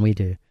differently than we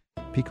do.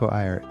 Pico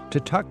Iyer, to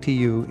talk to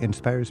you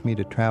inspires me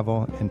to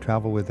travel and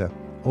travel with an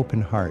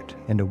open heart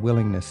and a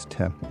willingness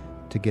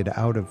to get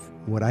out of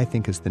what I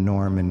think is the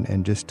norm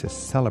and just to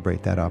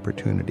celebrate that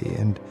opportunity.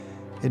 And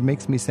it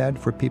makes me sad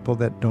for people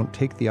that don't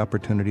take the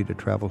opportunity to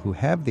travel who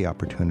have the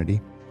opportunity.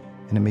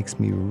 And it makes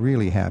me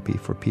really happy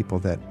for people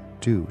that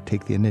do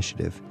take the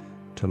initiative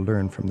to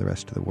learn from the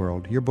rest of the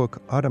world. Your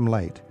book, Autumn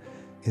Light,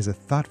 is a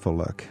thoughtful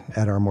look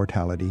at our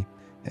mortality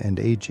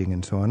and aging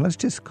and so on. Let's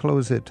just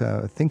close it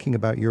thinking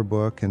about your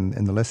book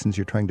and the lessons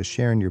you're trying to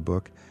share in your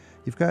book.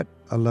 You've got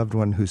a loved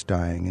one who's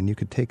dying, and you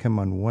could take him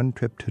on one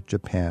trip to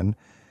Japan.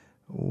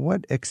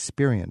 What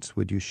experience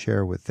would you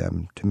share with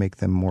them to make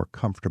them more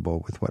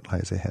comfortable with what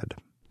lies ahead?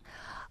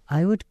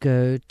 I would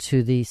go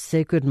to the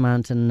sacred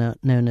mountain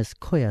known as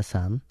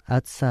Koyasan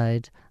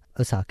outside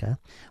Osaka,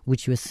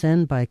 which you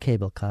ascend by a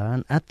cable car,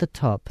 and at the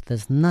top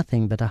there's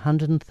nothing but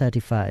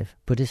 135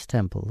 Buddhist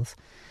temples,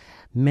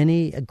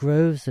 many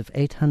groves of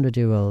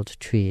 800-year-old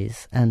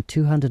trees, and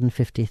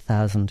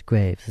 250,000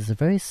 graves. It's a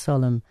very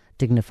solemn,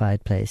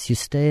 dignified place. You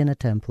stay in a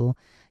temple,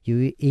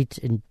 you eat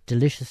in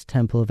delicious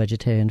temple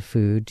vegetarian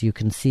food, you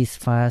can see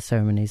fire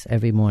ceremonies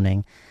every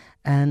morning,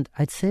 and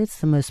I'd say it's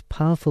the most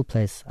powerful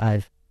place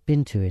I've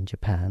been to in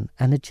Japan,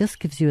 and it just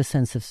gives you a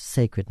sense of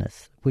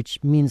sacredness,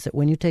 which means that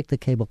when you take the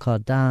cable car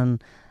down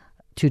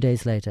 2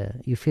 days later,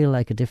 you feel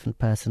like a different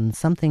person,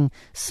 something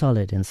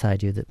solid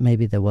inside you that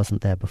maybe there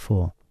wasn't there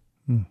before.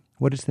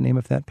 What is the name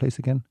of that place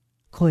again?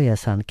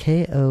 Koyasan,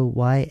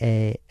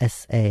 Koyasan.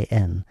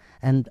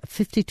 And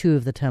 52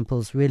 of the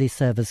temples really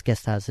serve as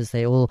guest houses.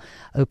 They all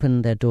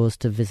open their doors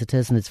to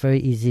visitors, and it's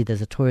very easy.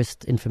 There's a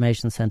tourist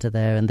information center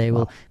there, and they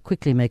will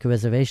quickly make a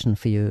reservation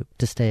for you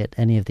to stay at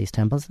any of these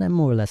temples. They're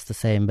more or less the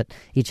same, but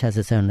each has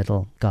its own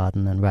little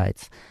garden and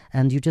rites.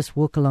 And you just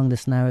walk along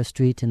this narrow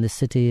street in the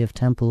city of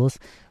temples,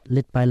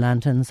 lit by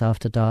lanterns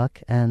after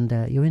dark, and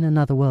you're in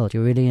another world.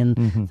 You're really in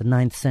the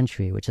 9th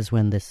century, which is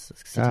when this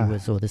city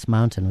was, or this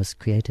mountain was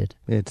created.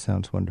 It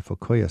sounds wonderful.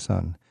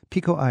 Koyasan.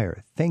 Pico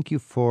Iyer, thank you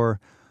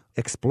for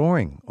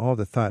exploring all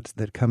the thoughts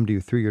that come to you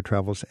through your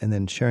travels and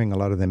then sharing a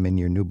lot of them in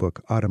your new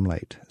book, Autumn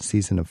Light,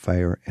 Season of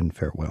Fire and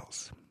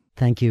Farewells.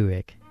 Thank you,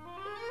 Rick.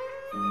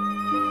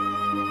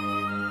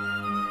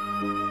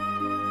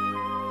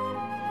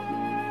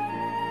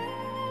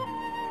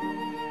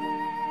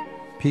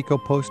 Pico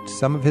posts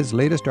some of his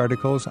latest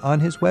articles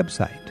on his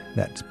website.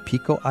 That's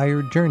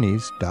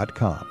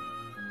picoiyerjourneys.com.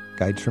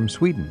 Guides from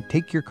Sweden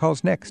take your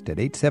calls next at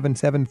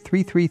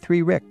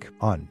 877-333-RICK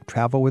on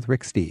Travel with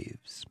Rick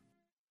Steves.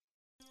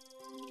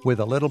 With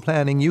a little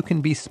planning, you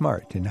can be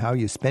smart in how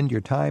you spend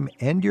your time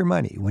and your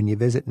money when you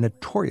visit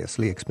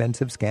notoriously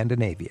expensive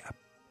Scandinavia.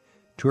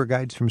 Tour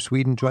guides from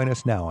Sweden join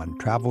us now on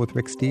Travel with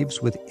Rick Steves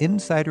with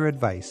insider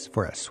advice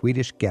for a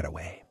Swedish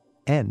getaway.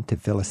 And to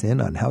fill us in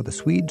on how the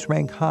Swedes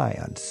rank high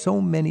on so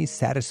many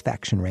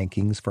satisfaction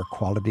rankings for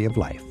quality of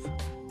life.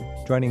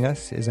 Joining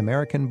us is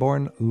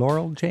American-born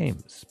Laurel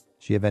James.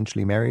 She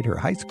eventually married her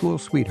high school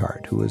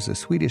sweetheart, who was a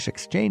Swedish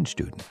exchange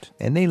student,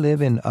 and they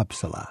live in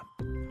Uppsala.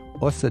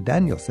 Åsa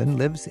Danielsson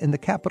lives in the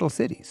capital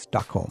city,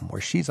 Stockholm,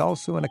 where she's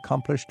also an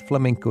accomplished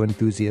flamenco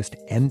enthusiast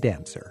and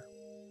dancer.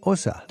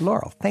 Åsa,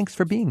 Laurel, thanks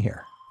for being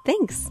here.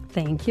 Thanks.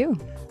 Thank you.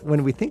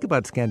 When we think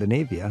about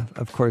Scandinavia,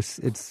 of course,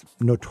 it's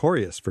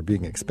notorious for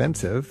being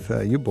expensive.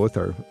 You both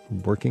are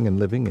working and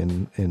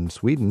living in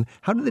Sweden.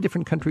 How do the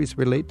different countries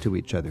relate to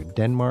each other?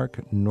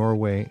 Denmark,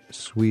 Norway,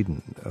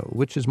 Sweden.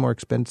 Which is more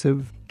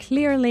expensive?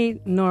 Clearly,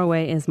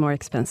 Norway is more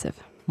expensive.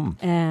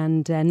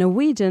 And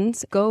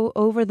Norwegians go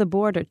over the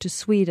border to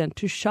Sweden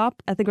to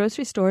shop at the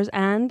grocery stores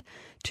and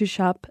to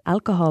shop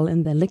alcohol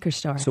in the liquor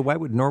store. So why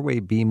would Norway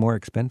be more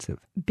expensive?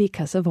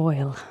 Because of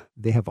oil.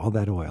 They have all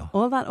that oil.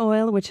 All that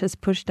oil, which has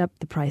pushed up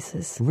the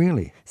prices.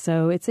 Really?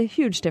 So it's a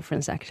huge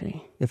difference,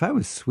 actually. If I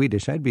was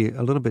Swedish, I'd be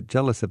a little bit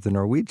jealous of the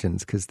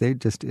Norwegians because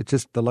it's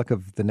just the luck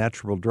of the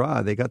natural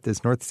draw. They got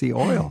this North Sea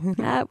oil.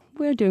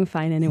 We're doing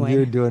fine anyway.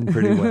 You're doing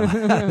pretty well.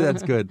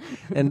 That's good.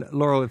 And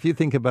Laurel, if you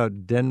think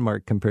about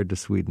Denmark compared to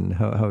Sweden,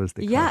 how is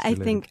the cost? Yeah, I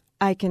think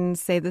I can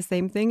say the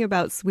same thing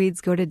about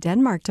Swedes go to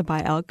Denmark to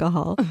buy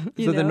alcohol.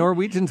 So the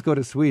Norwegians go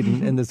to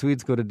Sweden and the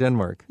Swedes go to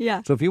Denmark.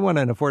 Yeah. So if you want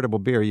an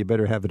affordable beer, you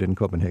better have it in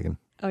Copenhagen.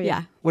 Oh,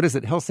 yeah. What is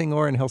it,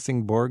 Helsingør and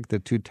Helsingborg, the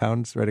two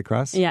towns right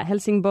across? Yeah,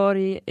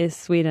 Helsingborg is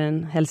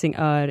Sweden,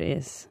 Helsingør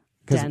is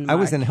Denmark. I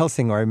was in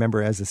Helsingør, I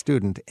remember, as a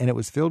student, and it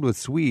was filled with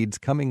Swedes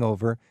coming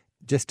over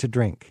just to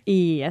drink.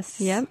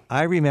 Yes. Yeah.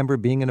 I remember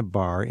being in a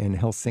bar in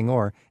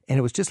Helsingør, and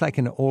it was just like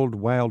an old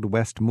Wild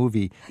West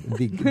movie.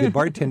 The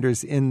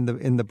bartenders in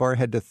the bar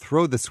had to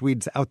throw the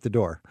Swedes out the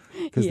door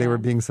because they were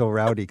being so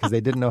rowdy because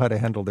they didn't know how to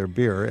handle their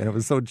beer, and it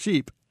was so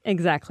cheap.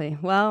 Exactly.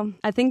 Well,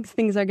 I think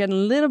things are getting a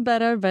little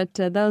better, but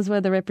those were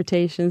the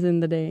reputations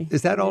in the day.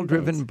 Is that all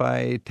driven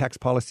by tax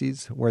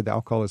policies where the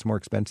alcohol is more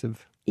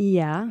expensive?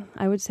 Yeah,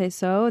 I would say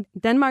so.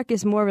 Denmark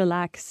is more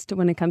relaxed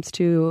when it comes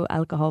to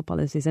alcohol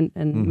policies and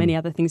many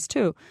other things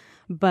too.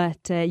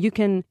 But you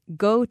can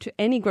go to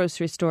any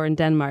grocery store in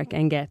Denmark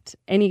and get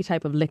any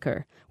type of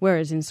liquor.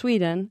 Whereas in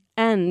Sweden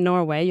and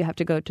Norway, you have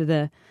to go to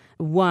the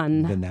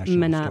one the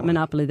national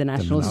monopoly, the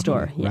national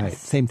store. Yes. Right.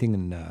 Same thing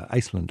in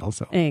Iceland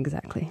also.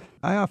 Exactly.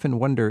 I often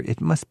wonder,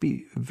 it must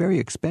be very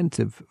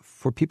expensive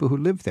for people who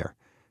live there,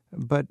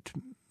 but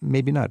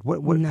maybe not.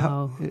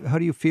 No. How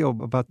do you feel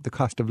about the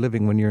cost of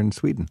living when you're in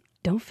Sweden?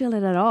 Don't feel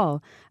it at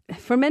all.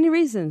 For many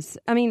reasons.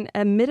 I mean,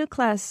 a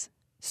middle-class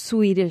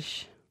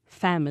Swedish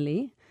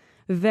family,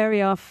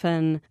 very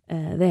often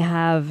they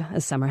have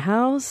a summer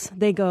house.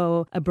 They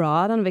go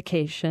abroad on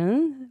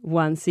vacation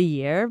once a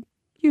year,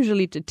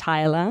 usually to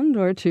Thailand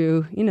or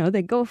to,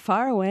 they go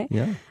far away.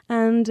 Yeah.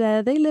 And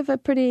they live a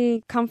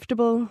pretty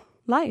comfortable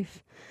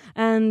life.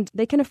 And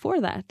they can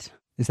afford that.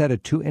 Is that a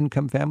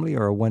two-income family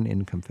or a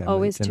one-income family?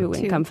 Always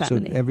two-income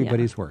family. So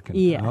everybody's working?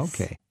 Yes.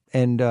 Okay.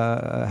 And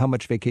how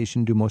much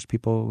vacation do most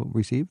people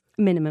receive?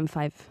 Minimum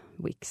 5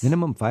 weeks.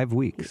 Minimum 5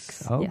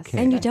 weeks. Okay. Yes.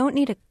 And you don't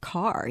need a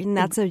car, and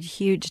that's a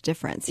huge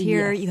difference.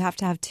 Here, Yes. you have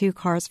to have 2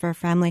 cars for a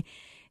family.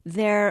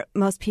 There,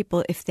 most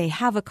people, if they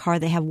have a car,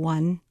 they have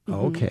one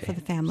Okay. for the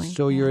family.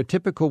 So you're a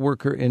typical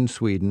worker in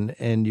Sweden,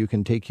 and you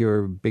can take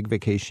your big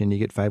vacation. You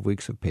get 5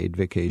 weeks of paid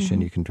vacation.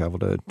 You can travel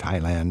to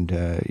Thailand.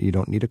 You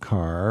don't need a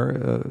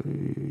car.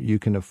 You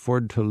can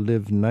afford to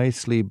live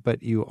nicely,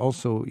 but you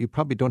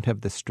probably don't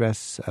have the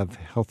stress of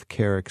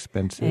healthcare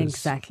expenses.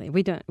 Exactly.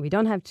 We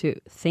don't have to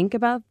think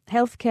about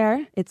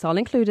healthcare. It's all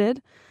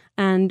included.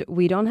 And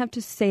we don't have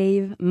to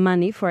save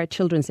money for our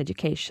children's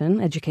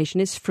education. Education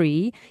is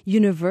free.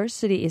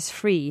 University is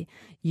free.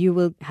 You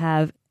will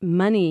have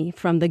money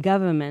from the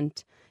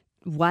government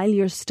while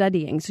you're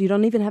studying. So you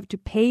don't even have to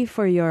pay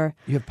for your...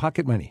 You have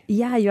pocket money.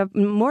 Yeah, you have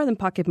more than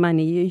pocket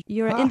money.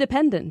 You're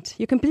independent.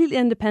 You're completely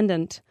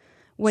independent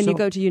when you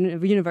go to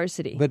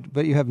university.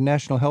 But you have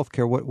national health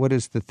care. What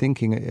is the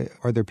thinking?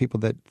 Are there people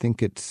that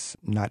think it's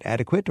not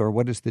adequate, or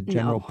what is the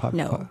general...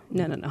 No.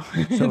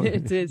 So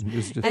it is.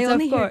 I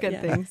only hear course,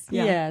 good things.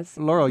 Yeah. Yes.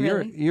 Laurel,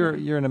 Really?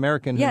 you're an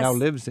American who Yes. now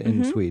lives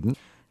in Sweden.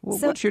 Well,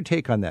 So- what's your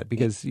take on that?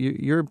 Because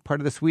you're part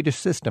of the Swedish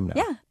system now.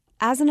 Yeah.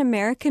 As an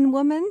American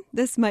woman,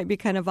 this might be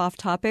kind of off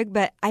topic,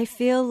 but I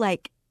feel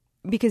like,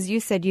 because you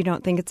said you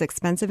don't think it's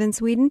expensive in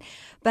Sweden,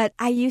 but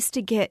I used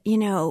to get,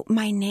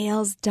 my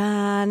nails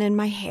done and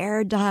my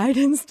hair dyed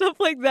and stuff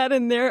like that.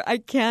 And there, I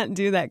can't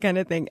do that kind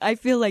of thing. I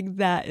feel like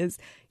that is,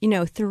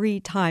 3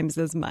 times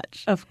as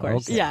much. Of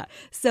course. Okay. Yeah.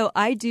 So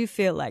I do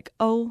feel like,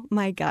 oh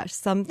my gosh,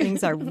 some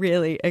things are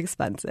really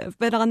expensive.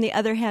 But on the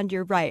other hand,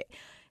 you're right.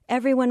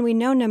 Everyone we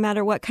know, no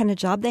matter what kind of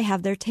job they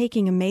have, they're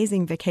taking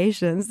amazing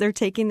vacations. They're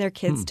taking their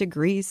kids to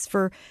Greece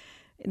for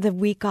the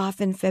week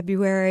off in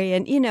February.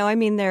 And,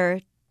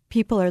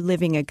 people are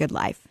living a good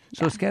life.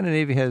 So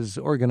Scandinavia has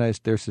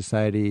organized their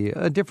society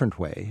a different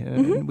way.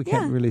 And we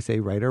can't really say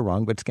right or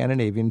wrong, but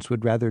Scandinavians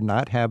would rather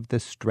not have the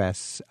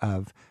stress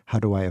of how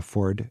do I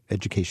afford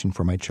education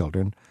for my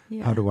children?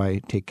 Yeah. How do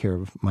I take care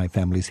of my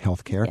family's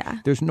health care? Yeah.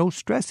 There's no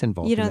stress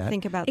involved You in don't that.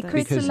 think about It those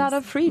creates a things. lot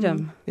of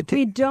freedom. It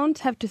We don't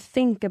have to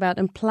think about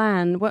and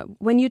plan.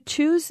 When you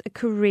choose a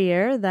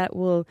career that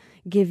will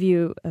give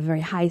you a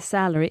very high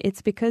salary,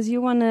 it's because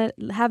you want to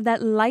have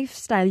that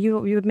lifestyle.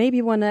 You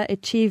maybe want to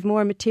achieve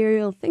more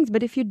material things.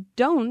 But if you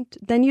don't,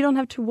 then you don't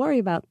have to worry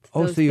about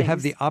those so you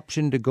have things. the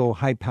option to go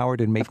high-powered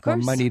and make Of more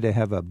course. money to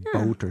have a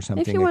boat or If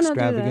something you want to do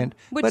extravagant. that,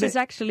 which But is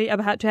actually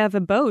about to have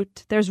a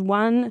boat. There's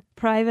one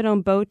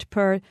private-owned boat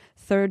per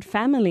third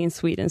family in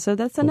Sweden. So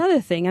that's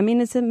another thing. I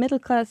mean, it's a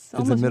middle-class,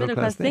 almost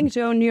middle-class thing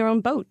to own your own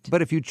boat.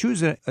 But if you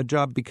choose a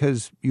job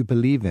because you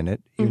believe in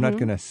it, you're not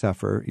going to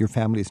suffer. Your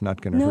family's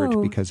not going to hurt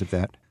No. because of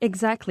that.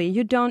 Exactly.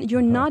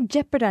 You're not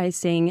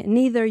jeopardizing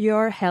neither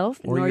your health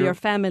Or nor your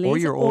family's or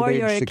your old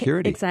age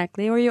security.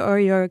 Exactly. Or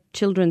your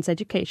children's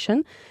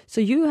education.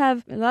 So you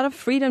have a lot of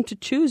freedom to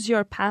choose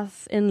your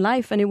path in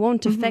life, and it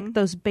won't affect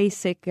those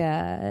basic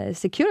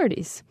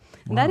securities.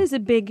 And that is a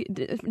big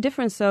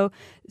difference. So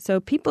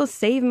people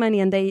save money,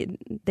 and they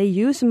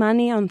use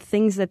money on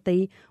things that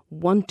they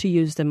want to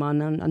use them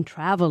on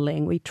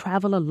traveling. We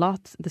travel a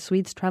lot. The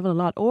Swedes travel a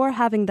lot. Or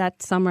having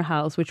that summer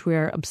house, which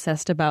we're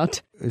obsessed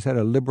about. Is that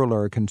a liberal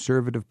or a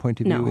conservative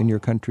point of view No. in your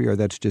country, or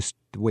that's just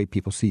the way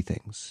people see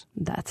things?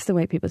 That's the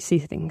way people see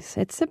things.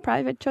 It's a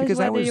private choice. Because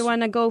Whether you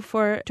want to go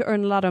to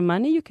earn a lot of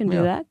money, you can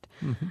do that.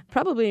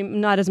 Probably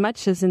not as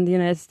much as in the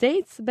United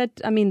States, but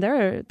I mean, there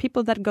are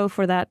people that go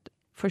for that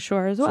for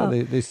sure as well.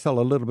 So they sell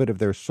a little bit of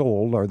their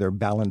soul or their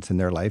balance in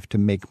their life to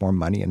make more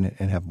money and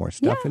have more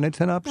stuff, Yeah. and it's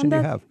an option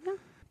you have. Yeah.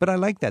 But I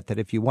like that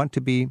if you want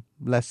to be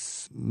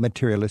less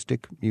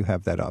materialistic, you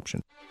have that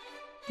option.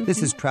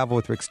 This is Travel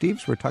with Rick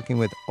Steves. We're talking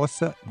with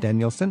Åsa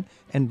Danielsson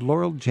and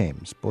Laurel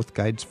James, both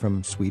guides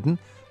from Sweden,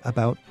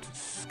 about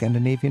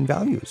Scandinavian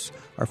values.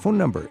 Our phone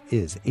number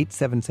is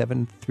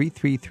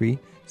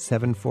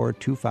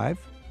 877-333-7425.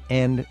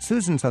 And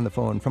Susan's on the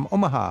phone from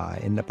Omaha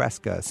in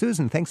Nebraska.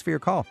 Susan, thanks for your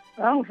call.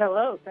 Oh,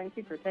 hello. Thank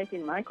you for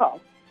taking my call.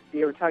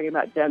 You were talking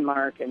about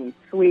Denmark and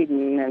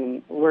Sweden,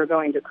 and we're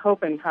going to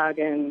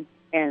Copenhagen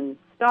and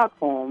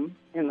Stockholm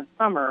in the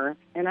summer,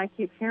 and I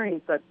keep hearing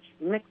such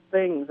mixed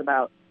things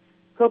about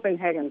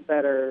Copenhagen's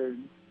better,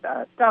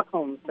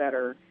 Stockholm's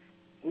better.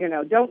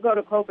 Don't go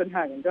to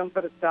Copenhagen, don't go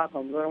to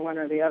Stockholm, go to one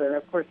or the other.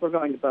 Of course, we're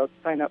going to both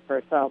sign up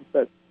for ourselves,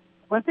 but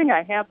One thing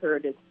I have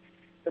heard is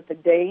that the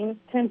Danes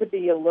tend to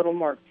be a little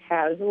more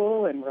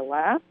casual and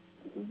relaxed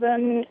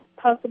than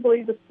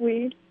possibly the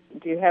Swedes.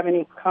 Do you have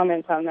any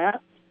comments on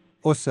that?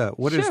 Åsa,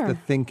 what is Sure. the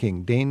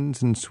thinking,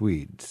 Danes and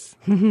Swedes?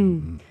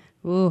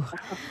 Ooh.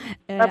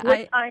 Of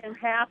which I am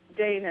half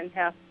Dane and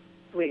half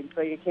Swede,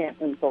 so you can't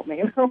insult me.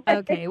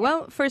 Okay,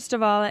 well, first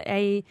of all,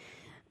 I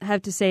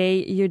have to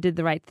say you did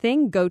the right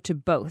thing. Go to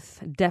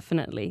both,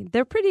 definitely.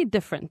 They're pretty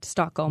different,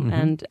 Stockholm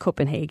and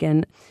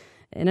Copenhagen,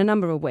 in a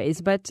number of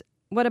ways. But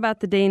what about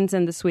the Danes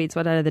and the Swedes?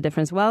 What are the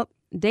differences? Well,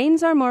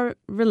 Danes are more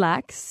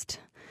relaxed.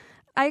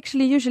 I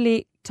actually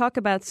usually talk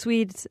about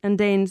Swedes and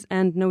Danes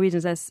and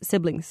Norwegians as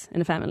siblings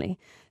in a family.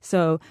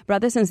 So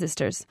brothers and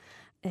sisters.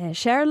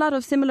 Share a lot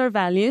of similar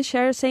values,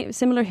 share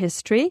similar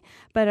history,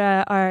 but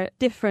are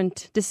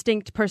different,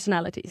 distinct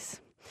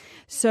personalities.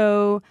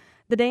 So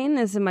the Dane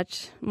is a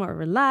much more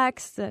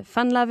relaxed,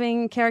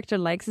 fun-loving character,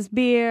 likes his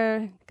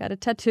beer, got a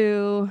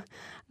tattoo,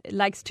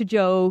 likes to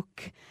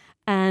joke,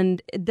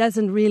 and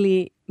doesn't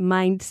really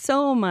mind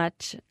so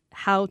much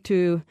how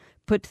to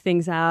put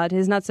things out.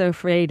 He's not so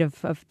afraid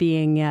of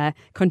being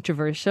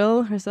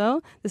controversial or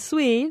so. The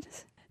Swede,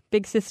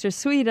 big sister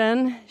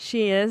Sweden,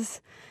 she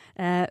is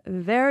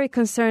very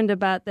concerned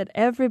about that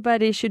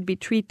everybody should be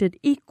treated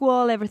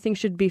equal, everything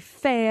should be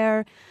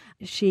fair.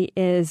 She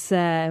is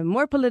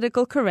more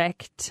political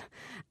correct.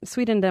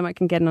 Sweden and Denmark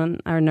can get on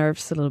our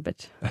nerves a little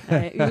bit.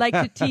 We like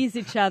to tease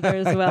each other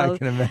as well. I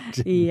can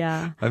imagine.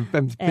 Yeah. I'm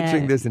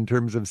picturing this in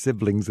terms of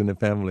siblings in a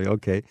family.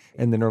 Okay.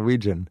 And the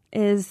Norwegian?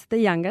 Is the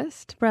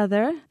youngest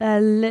brother, a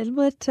little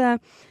bit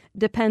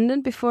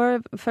dependent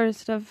before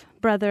first of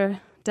brother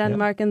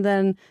Denmark and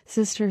then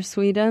sister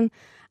Sweden,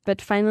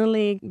 but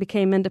finally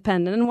became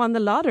independent and won the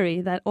lottery,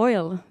 that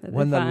oil. That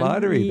Won they the found.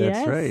 lottery, that's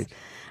Yes. right.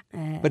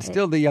 But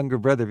still the younger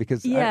brother,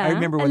 because Yeah, I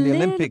remember when a the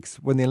little-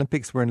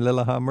 Olympics were in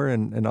Lillehammer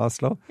and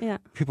Oslo, Yeah.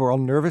 people were all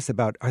nervous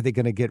about, are they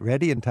going to get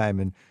ready in time?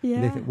 And they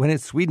Yeah. when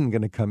is Sweden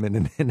going to come in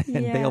and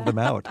bail them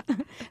out?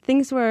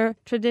 Things were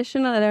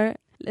traditional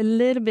a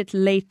little bit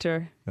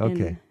later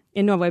Okay.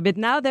 in Norway, but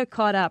now they're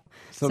caught up.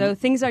 So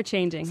things are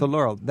changing. So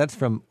Laurel, that's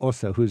from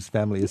Åsa, whose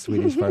family is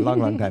Swedish for a long,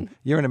 long time.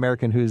 You're an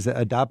American who's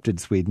adopted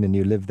Sweden and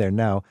you live there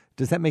now.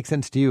 Does that make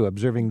sense to you,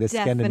 observing this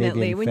Definitely.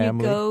 Scandinavian When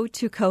family? you go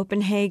to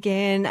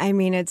Copenhagen, I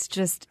mean, it's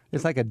just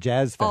It's like a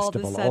jazz all of a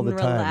festival sudden all the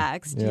time.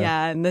 relaxed.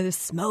 Yeah, and the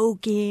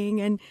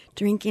smoking and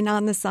drinking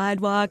on the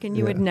sidewalk, and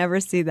you would never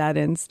see that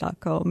in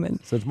Stockholm. And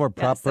So it's more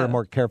proper, so-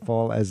 more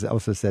careful, as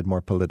Åsa said,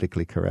 more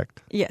politically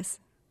correct. yes.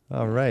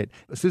 All right.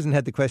 Susan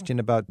had the question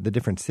about the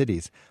different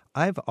cities.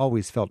 I've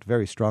always felt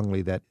very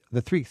strongly that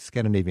the three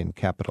Scandinavian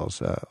capitals,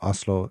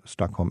 Oslo,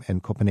 Stockholm,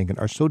 and Copenhagen,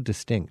 are so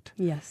distinct.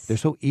 Yes. They're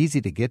so easy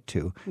to get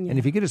to. And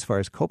if you get as far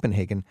as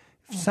Copenhagen,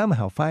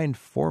 somehow find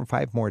 4 or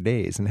 5 more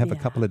days and have a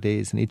couple of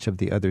days in each of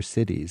the other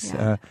cities.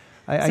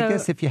 I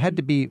guess if you had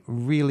to be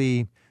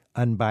really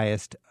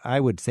unbiased, I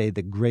would say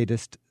the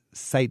greatest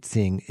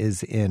sightseeing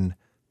is in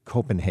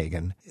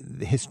Copenhagen,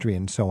 the history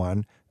and so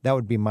on. That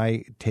would be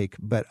my take.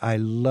 But I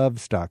love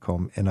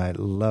Stockholm and I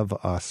love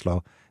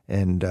Oslo.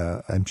 And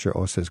I'm sure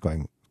Åsa is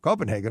going,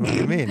 Copenhagen, what do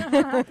you mean?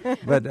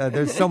 But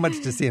there's so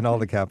much to see in all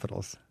the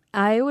capitals.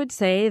 I would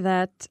say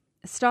that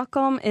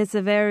Stockholm is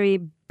a very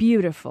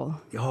beautiful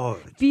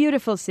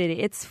city.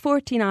 It's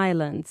 14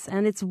 islands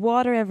and it's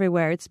water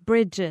everywhere. It's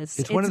bridges.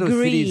 It's one of those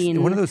green. cities.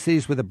 One of those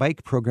cities with a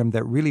bike program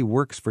that really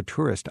works for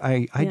tourists.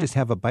 I just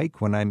have a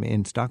bike when I'm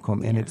in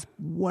Stockholm, and it's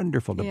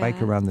wonderful to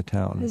bike around the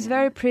town. It's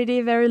very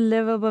pretty, very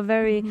livable,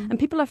 and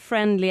people are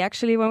friendly.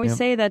 Actually, when we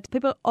say that,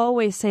 people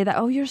always say that,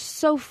 oh, you're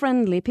so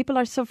friendly. People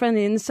are so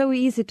friendly, and it's so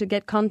easy to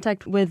get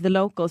contact with the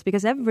locals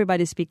because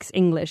everybody speaks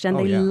English and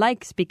they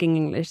like speaking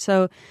English.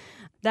 So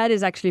that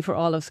is actually for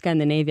all of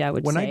Scandinavia, I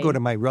would say. When I go to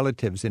my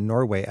relatives in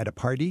Norway at a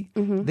party,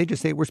 they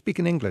just say, we're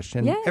speaking English.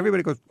 And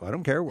everybody goes, I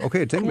don't care.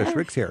 Okay, it's English.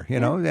 Rick's here, you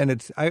know. And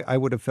it's I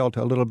would have felt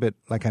a little bit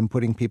like I'm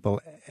putting people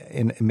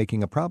in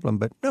making a problem.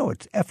 But no,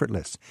 it's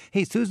effortless.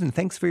 Hey, Susan,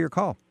 thanks for your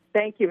call.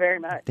 Thank you very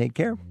much. Take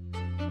care.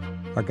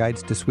 Our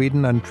guides to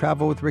Sweden on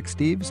Travel with Rick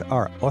Steves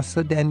are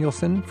Åsa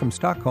Danielsson from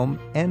Stockholm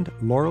and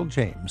Laurel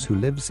James, who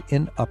lives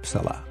in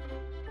Uppsala.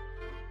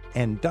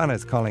 And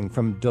Donna's calling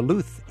from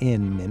Duluth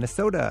in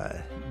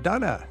Minnesota.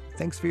 Donna,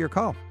 thanks for your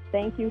call.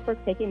 Thank you for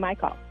taking my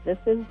call. This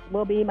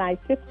will be my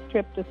 5th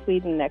trip to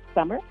Sweden next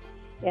summer,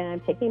 and I'm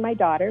taking my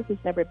daughter, who's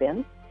never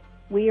been.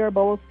 We are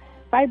both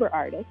fiber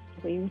artists.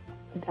 We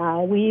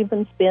weave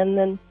and spin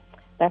and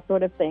that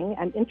sort of thing.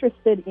 I'm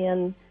interested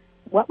in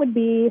what would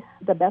be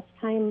the best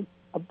time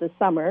of the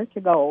summer to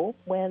go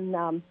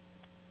when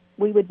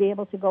we would be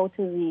able to go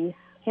to the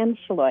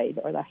Hemslöjd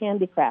or the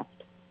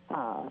handicraft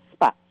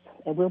spots.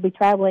 And we'll be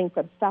traveling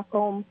from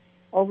Stockholm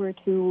over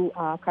to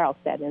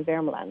Karlstad in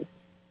Värmland.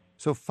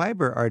 So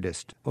fiber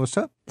artist,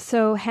 Åsa?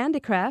 So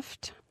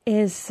handicraft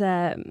is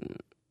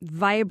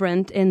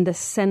vibrant in the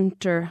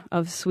center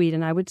of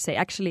Sweden, I would say.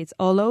 Actually, it's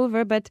all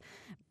over, but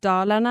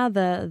Dalarna,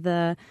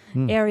 the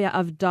area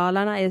of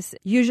Dalarna is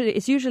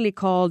usually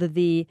called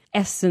the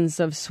essence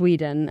of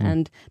Sweden,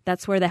 and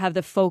that's where they have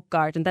the folk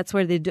art, and that's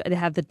where they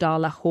have the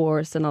Dala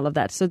horse and all of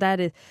that. So that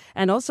is,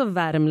 and also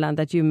Värmland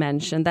that you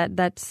mentioned,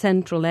 that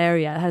central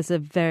area has a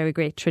very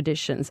great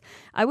traditions.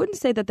 I wouldn't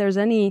say that there's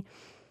any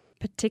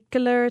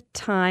particular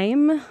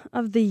time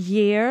of the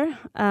year.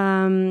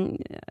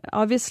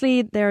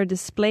 Obviously, there are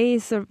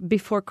displays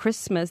before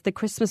Christmas. The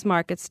Christmas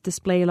markets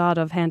display a lot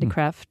of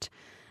handicraft.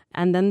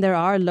 And then there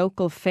are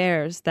local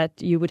fairs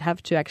that you would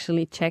have to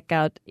actually check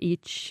out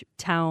each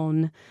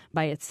town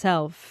by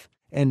itself.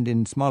 And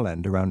in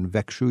Småland, around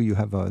Växjö, you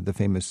have the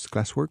famous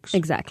glassworks?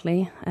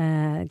 Exactly.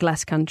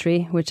 Glass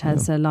Country, which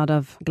has a lot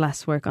of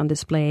glasswork on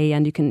display,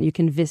 and you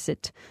can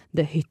visit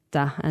the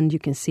hytta and you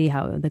can see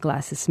how the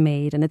glass is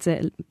made. And it's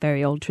a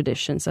very old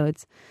tradition, so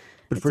it's...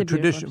 But for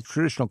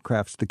traditional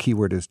crafts, the key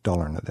word is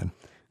Dalarna then?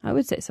 I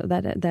would say so,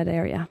 that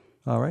area.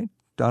 All right.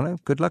 Donna,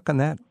 good luck on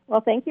that.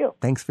 Well, thank you.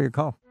 Thanks for your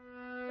call.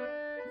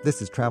 This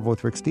is Travel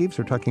with Rick Steves.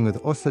 We're talking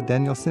with Åsa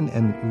Danielsson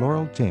and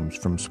Laurel James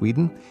from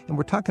Sweden. And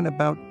we're talking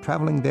about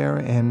traveling there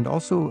and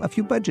also a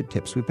few budget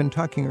tips. We've been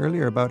talking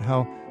earlier about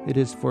how it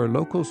is for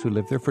locals who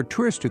live there. For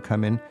tourists who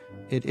come in,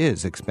 it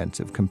is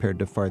expensive compared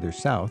to farther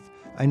south.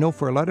 I know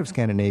for a lot of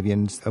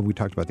Scandinavians, we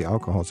talked about the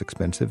alcohol is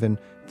expensive, and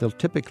they'll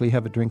typically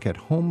have a drink at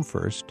home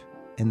first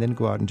and then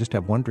go out and just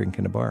have one drink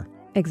in a bar.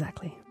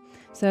 Exactly.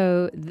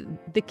 So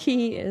the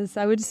key is,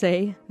 I would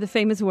say, the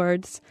famous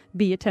words,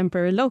 be a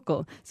temporary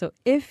local. So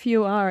if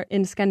you are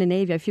in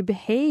Scandinavia, if you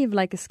behave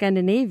like a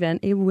Scandinavian,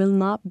 it will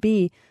not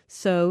be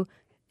so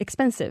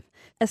expensive.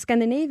 A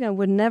Scandinavian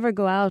would never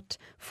go out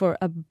for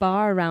a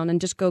bar round and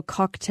just go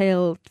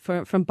cocktail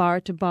from bar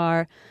to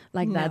bar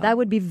like that. That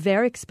would be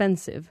very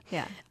expensive.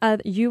 Yeah.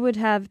 You would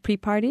have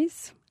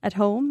pre-parties at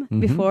home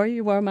before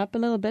you warm up a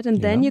little bit,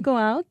 and then you go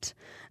out,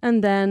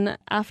 and then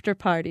after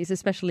parties,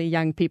 especially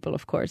young people,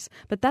 of course.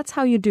 But that's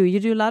how you do. You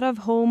do a lot of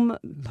home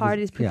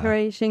parties,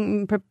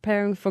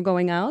 preparing for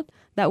going out.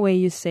 That way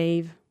you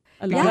save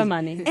a lot of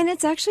money. And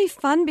it's actually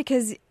fun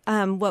because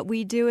what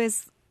we do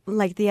is,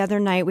 like the other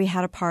night we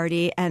had a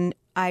party, and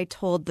I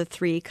told the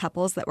 3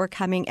 couples that were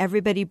coming,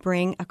 everybody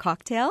bring a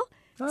cocktail.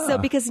 So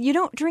because you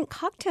don't drink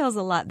cocktails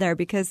a lot there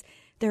because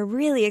they're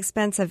really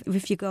expensive.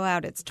 If you go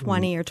out, it's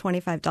 $20 or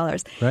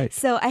 $25. Right.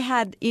 So I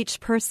had each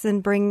person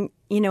bring,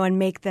 and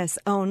make this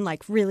own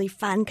like really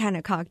fun kind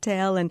of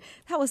cocktail. And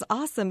that was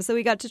awesome. So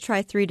we got to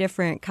try 3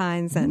 different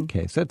kinds. And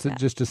okay, so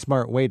that's just a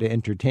smart way to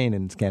entertain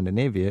in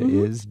Scandinavia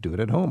is do it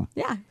at home.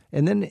 Yeah.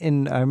 And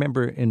then I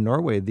remember in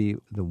Norway, the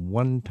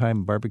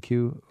one-time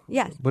barbecue.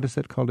 Yes. What is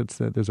that called?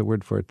 There's a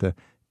word for it. The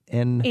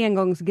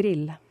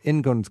Engångsgrill.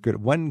 Engångsgrill,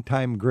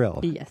 one-time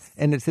grill. Yes.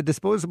 And it's a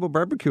disposable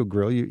barbecue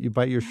grill. You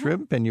buy your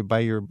shrimp and you buy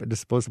your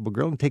disposable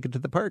grill and take it to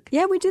the park.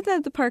 Yeah, we did that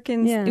at the park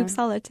in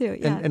Uppsala too.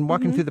 Yeah. And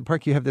walking through the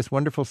park, you have this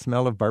wonderful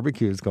smell of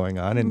barbecues going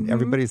on, and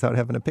everybody's out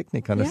having a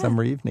picnic on a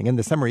summer evening. And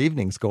the summer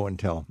evenings go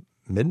until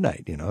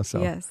midnight,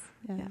 So yes.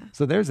 Yeah.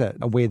 So there's a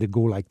way to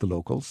go like the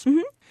locals.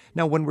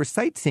 Now, when we're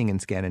sightseeing in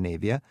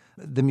Scandinavia,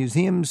 the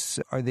museums,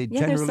 are they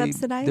generally... they're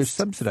subsidized. They're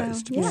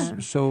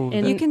subsidized. So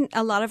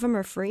a lot of them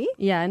are free.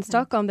 Yeah, in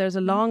Stockholm, there's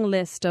a long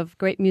list of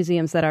great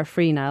museums that are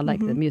free now,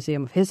 like the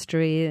Museum of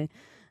History,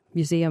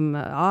 Museum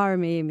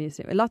Army,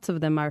 lots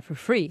of them are for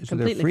free, so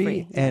completely they're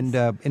free. And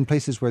in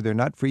places where they're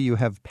not free, you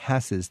have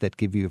passes that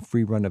give you a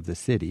free run of the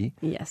city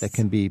that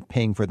can be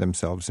paying for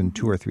themselves in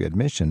 2 or 3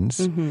 admissions.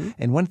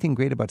 And one thing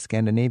great about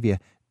Scandinavia,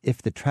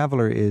 if the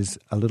traveler is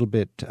a little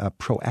bit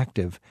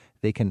proactive,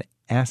 they can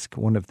ask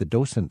one of the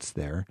docents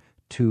there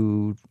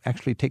to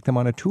actually take them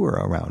on a tour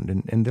around,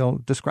 and they'll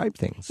describe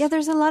things. Yeah,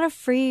 there's a lot of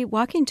free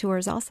walking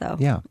tours also.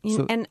 Yeah.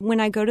 And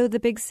when I go to the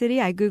big city,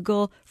 I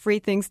Google free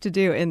things to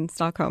do in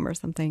Stockholm or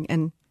something.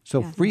 And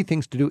free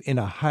things to do in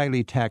a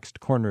highly taxed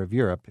corner of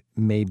Europe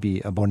may be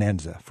a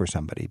bonanza for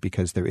somebody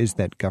because there is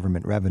that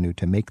government revenue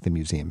to make the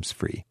museums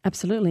free.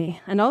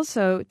 Absolutely. And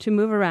also to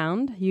move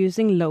around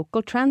using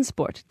local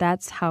transport.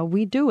 That's how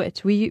we do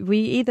it. We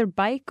either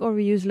bike or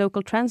we use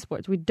local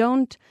transport. We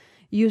don't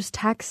use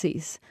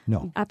taxis.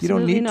 No,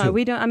 absolutely you don't need to.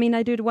 We don't. I mean,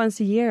 I do it once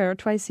a year or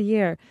twice a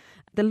year.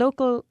 The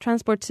local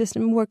transport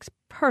system works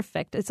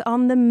perfect. It's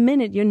on the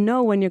minute. You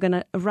know when you're going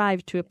to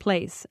arrive to a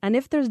place. And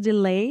if there's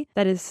delay,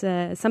 that is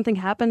something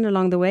happened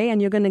along the way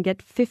and you're going to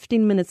get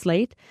 15 minutes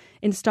late,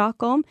 in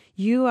Stockholm,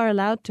 you are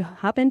allowed to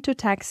hop into a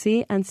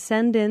taxi and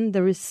send in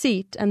the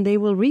receipt and they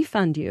will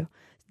refund you.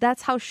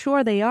 That's how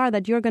sure they are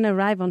that you're going to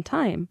arrive on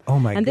time. Oh,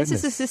 my And goodness.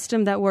 this is a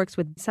system that works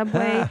with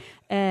subway,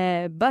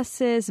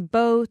 buses,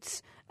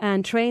 boats,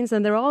 and trains,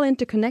 and they're all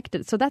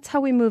interconnected. So that's how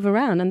we move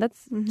around, and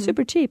that's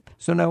super cheap.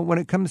 So now when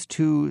it comes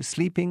to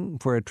sleeping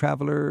for a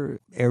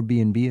traveler,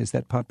 Airbnb, is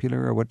that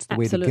popular, or what's the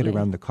way to get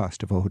around the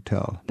cost of a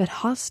hotel? But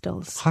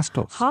hostels.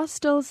 Hostels.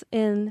 Hostels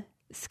in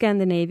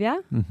Scandinavia,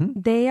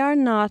 they are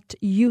not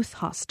youth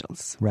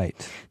hostels. Right.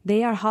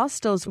 They are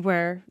hostels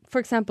where, for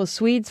example,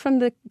 Swedes from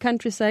the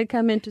countryside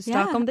come into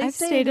Stockholm. They I've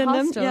stay stayed in in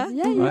them, hostels.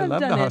 yeah. You I have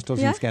love done the it.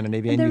 hostels in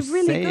Scandinavia, and And you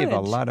they're really save good.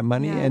 a lot of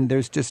money, Yeah. and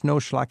there's just no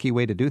schlocky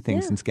way to do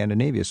things Yeah. in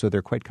Scandinavia, so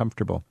they're quite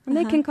comfortable. And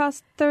they can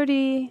cost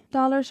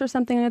 $30 or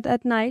something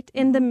at night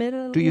in the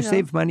middle. Do you know.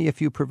 save money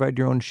if you provide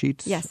your own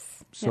sheets? Yes.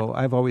 So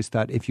I've always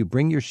thought if you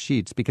bring your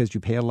sheets, because you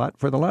pay a lot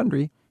for the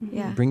laundry,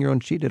 Yeah. bring your own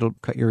sheet, it'll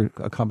cut your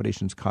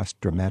accommodations cost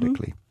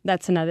dramatically.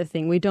 That's another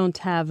thing. We don't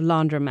have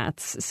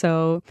laundromats,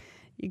 so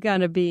you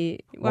gotta be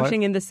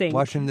washing in the sink.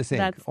 Wash in the sink,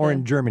 That's or the-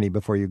 in Germany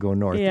before you go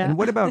north. Yeah. And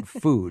what about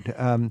food?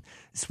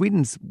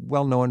 Sweden's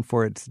well known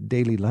for its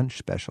daily lunch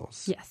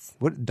specials. Yes.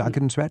 What,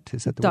 Dagensrätt,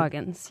 is that the word?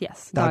 Dagens,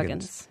 yes.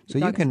 Dagens. So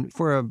you can,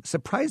 for a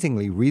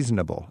surprisingly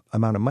reasonable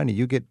amount of money,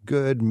 you get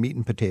good meat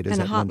and potatoes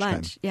And a at hot lunchtime.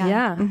 lunch. Yeah.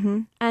 Yeah.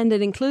 And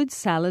it includes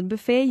salad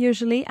buffet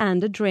usually,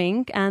 and a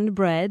drink, and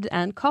bread,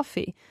 and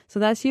coffee. So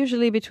that's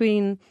usually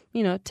between,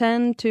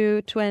 $10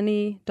 to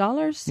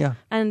 $20. Yeah.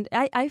 And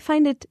I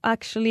find it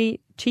actually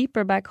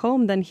cheaper back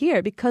home than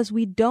here because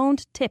we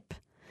don't tip.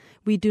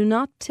 We do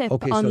not tip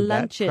Okay, on so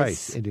lunches. that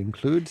price, it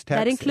includes tax.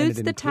 That includes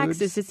and it the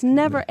taxes. It's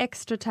never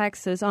extra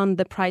taxes on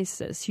the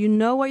prices. You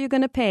know what you're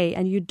going to pay,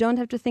 and you don't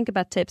have to think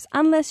about tips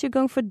unless you're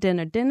going for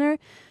dinner. Dinner,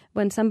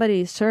 when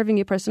somebody is serving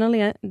you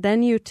personally,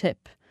 then you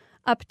tip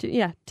up to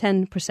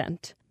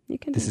 10%. You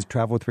can. This is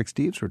Travel with Rick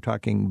Steves. We're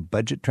talking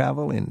budget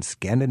travel in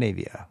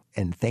Scandinavia.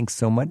 And thanks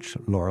so much,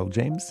 Laurel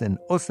James and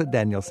Åsa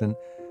Danielsson,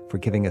 for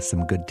giving us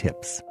some good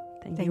tips.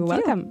 Thank Thank you. you.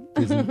 Welcome.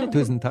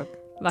 Tusen tack.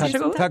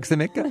 Varsågod. Tack så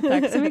mycket.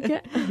 Tack så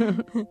mycket.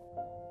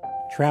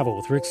 Travel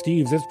with Rick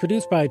Steves is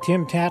produced by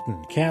Tim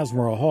Tatton,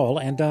 Casmara Hall,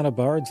 and Donna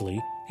Bardsley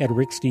at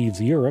Rick Steves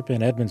Europe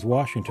in Edmonds,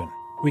 Washington.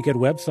 We get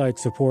website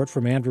support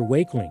from Andrew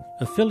Wakeling,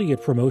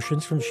 affiliate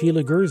promotions from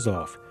Sheila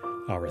Gerzoff.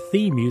 Our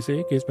theme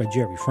music is by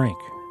Jerry Frank.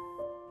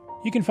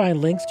 You can find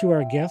links to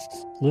our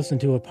guests, listen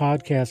to a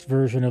podcast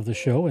version of the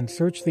show, and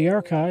search the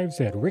archives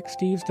at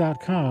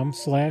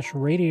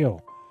ricksteves.com/radio.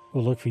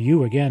 We'll look for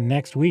you again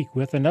next week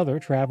with another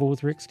Travel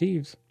with Rick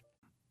Steves.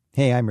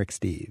 Hey, I'm Rick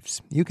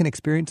Steves. You can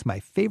experience my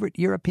favorite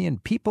European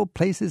people,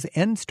 places,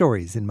 and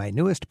stories in my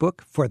newest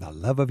book, For the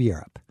Love of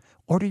Europe.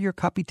 Order your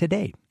copy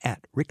today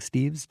at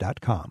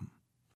ricksteves.com.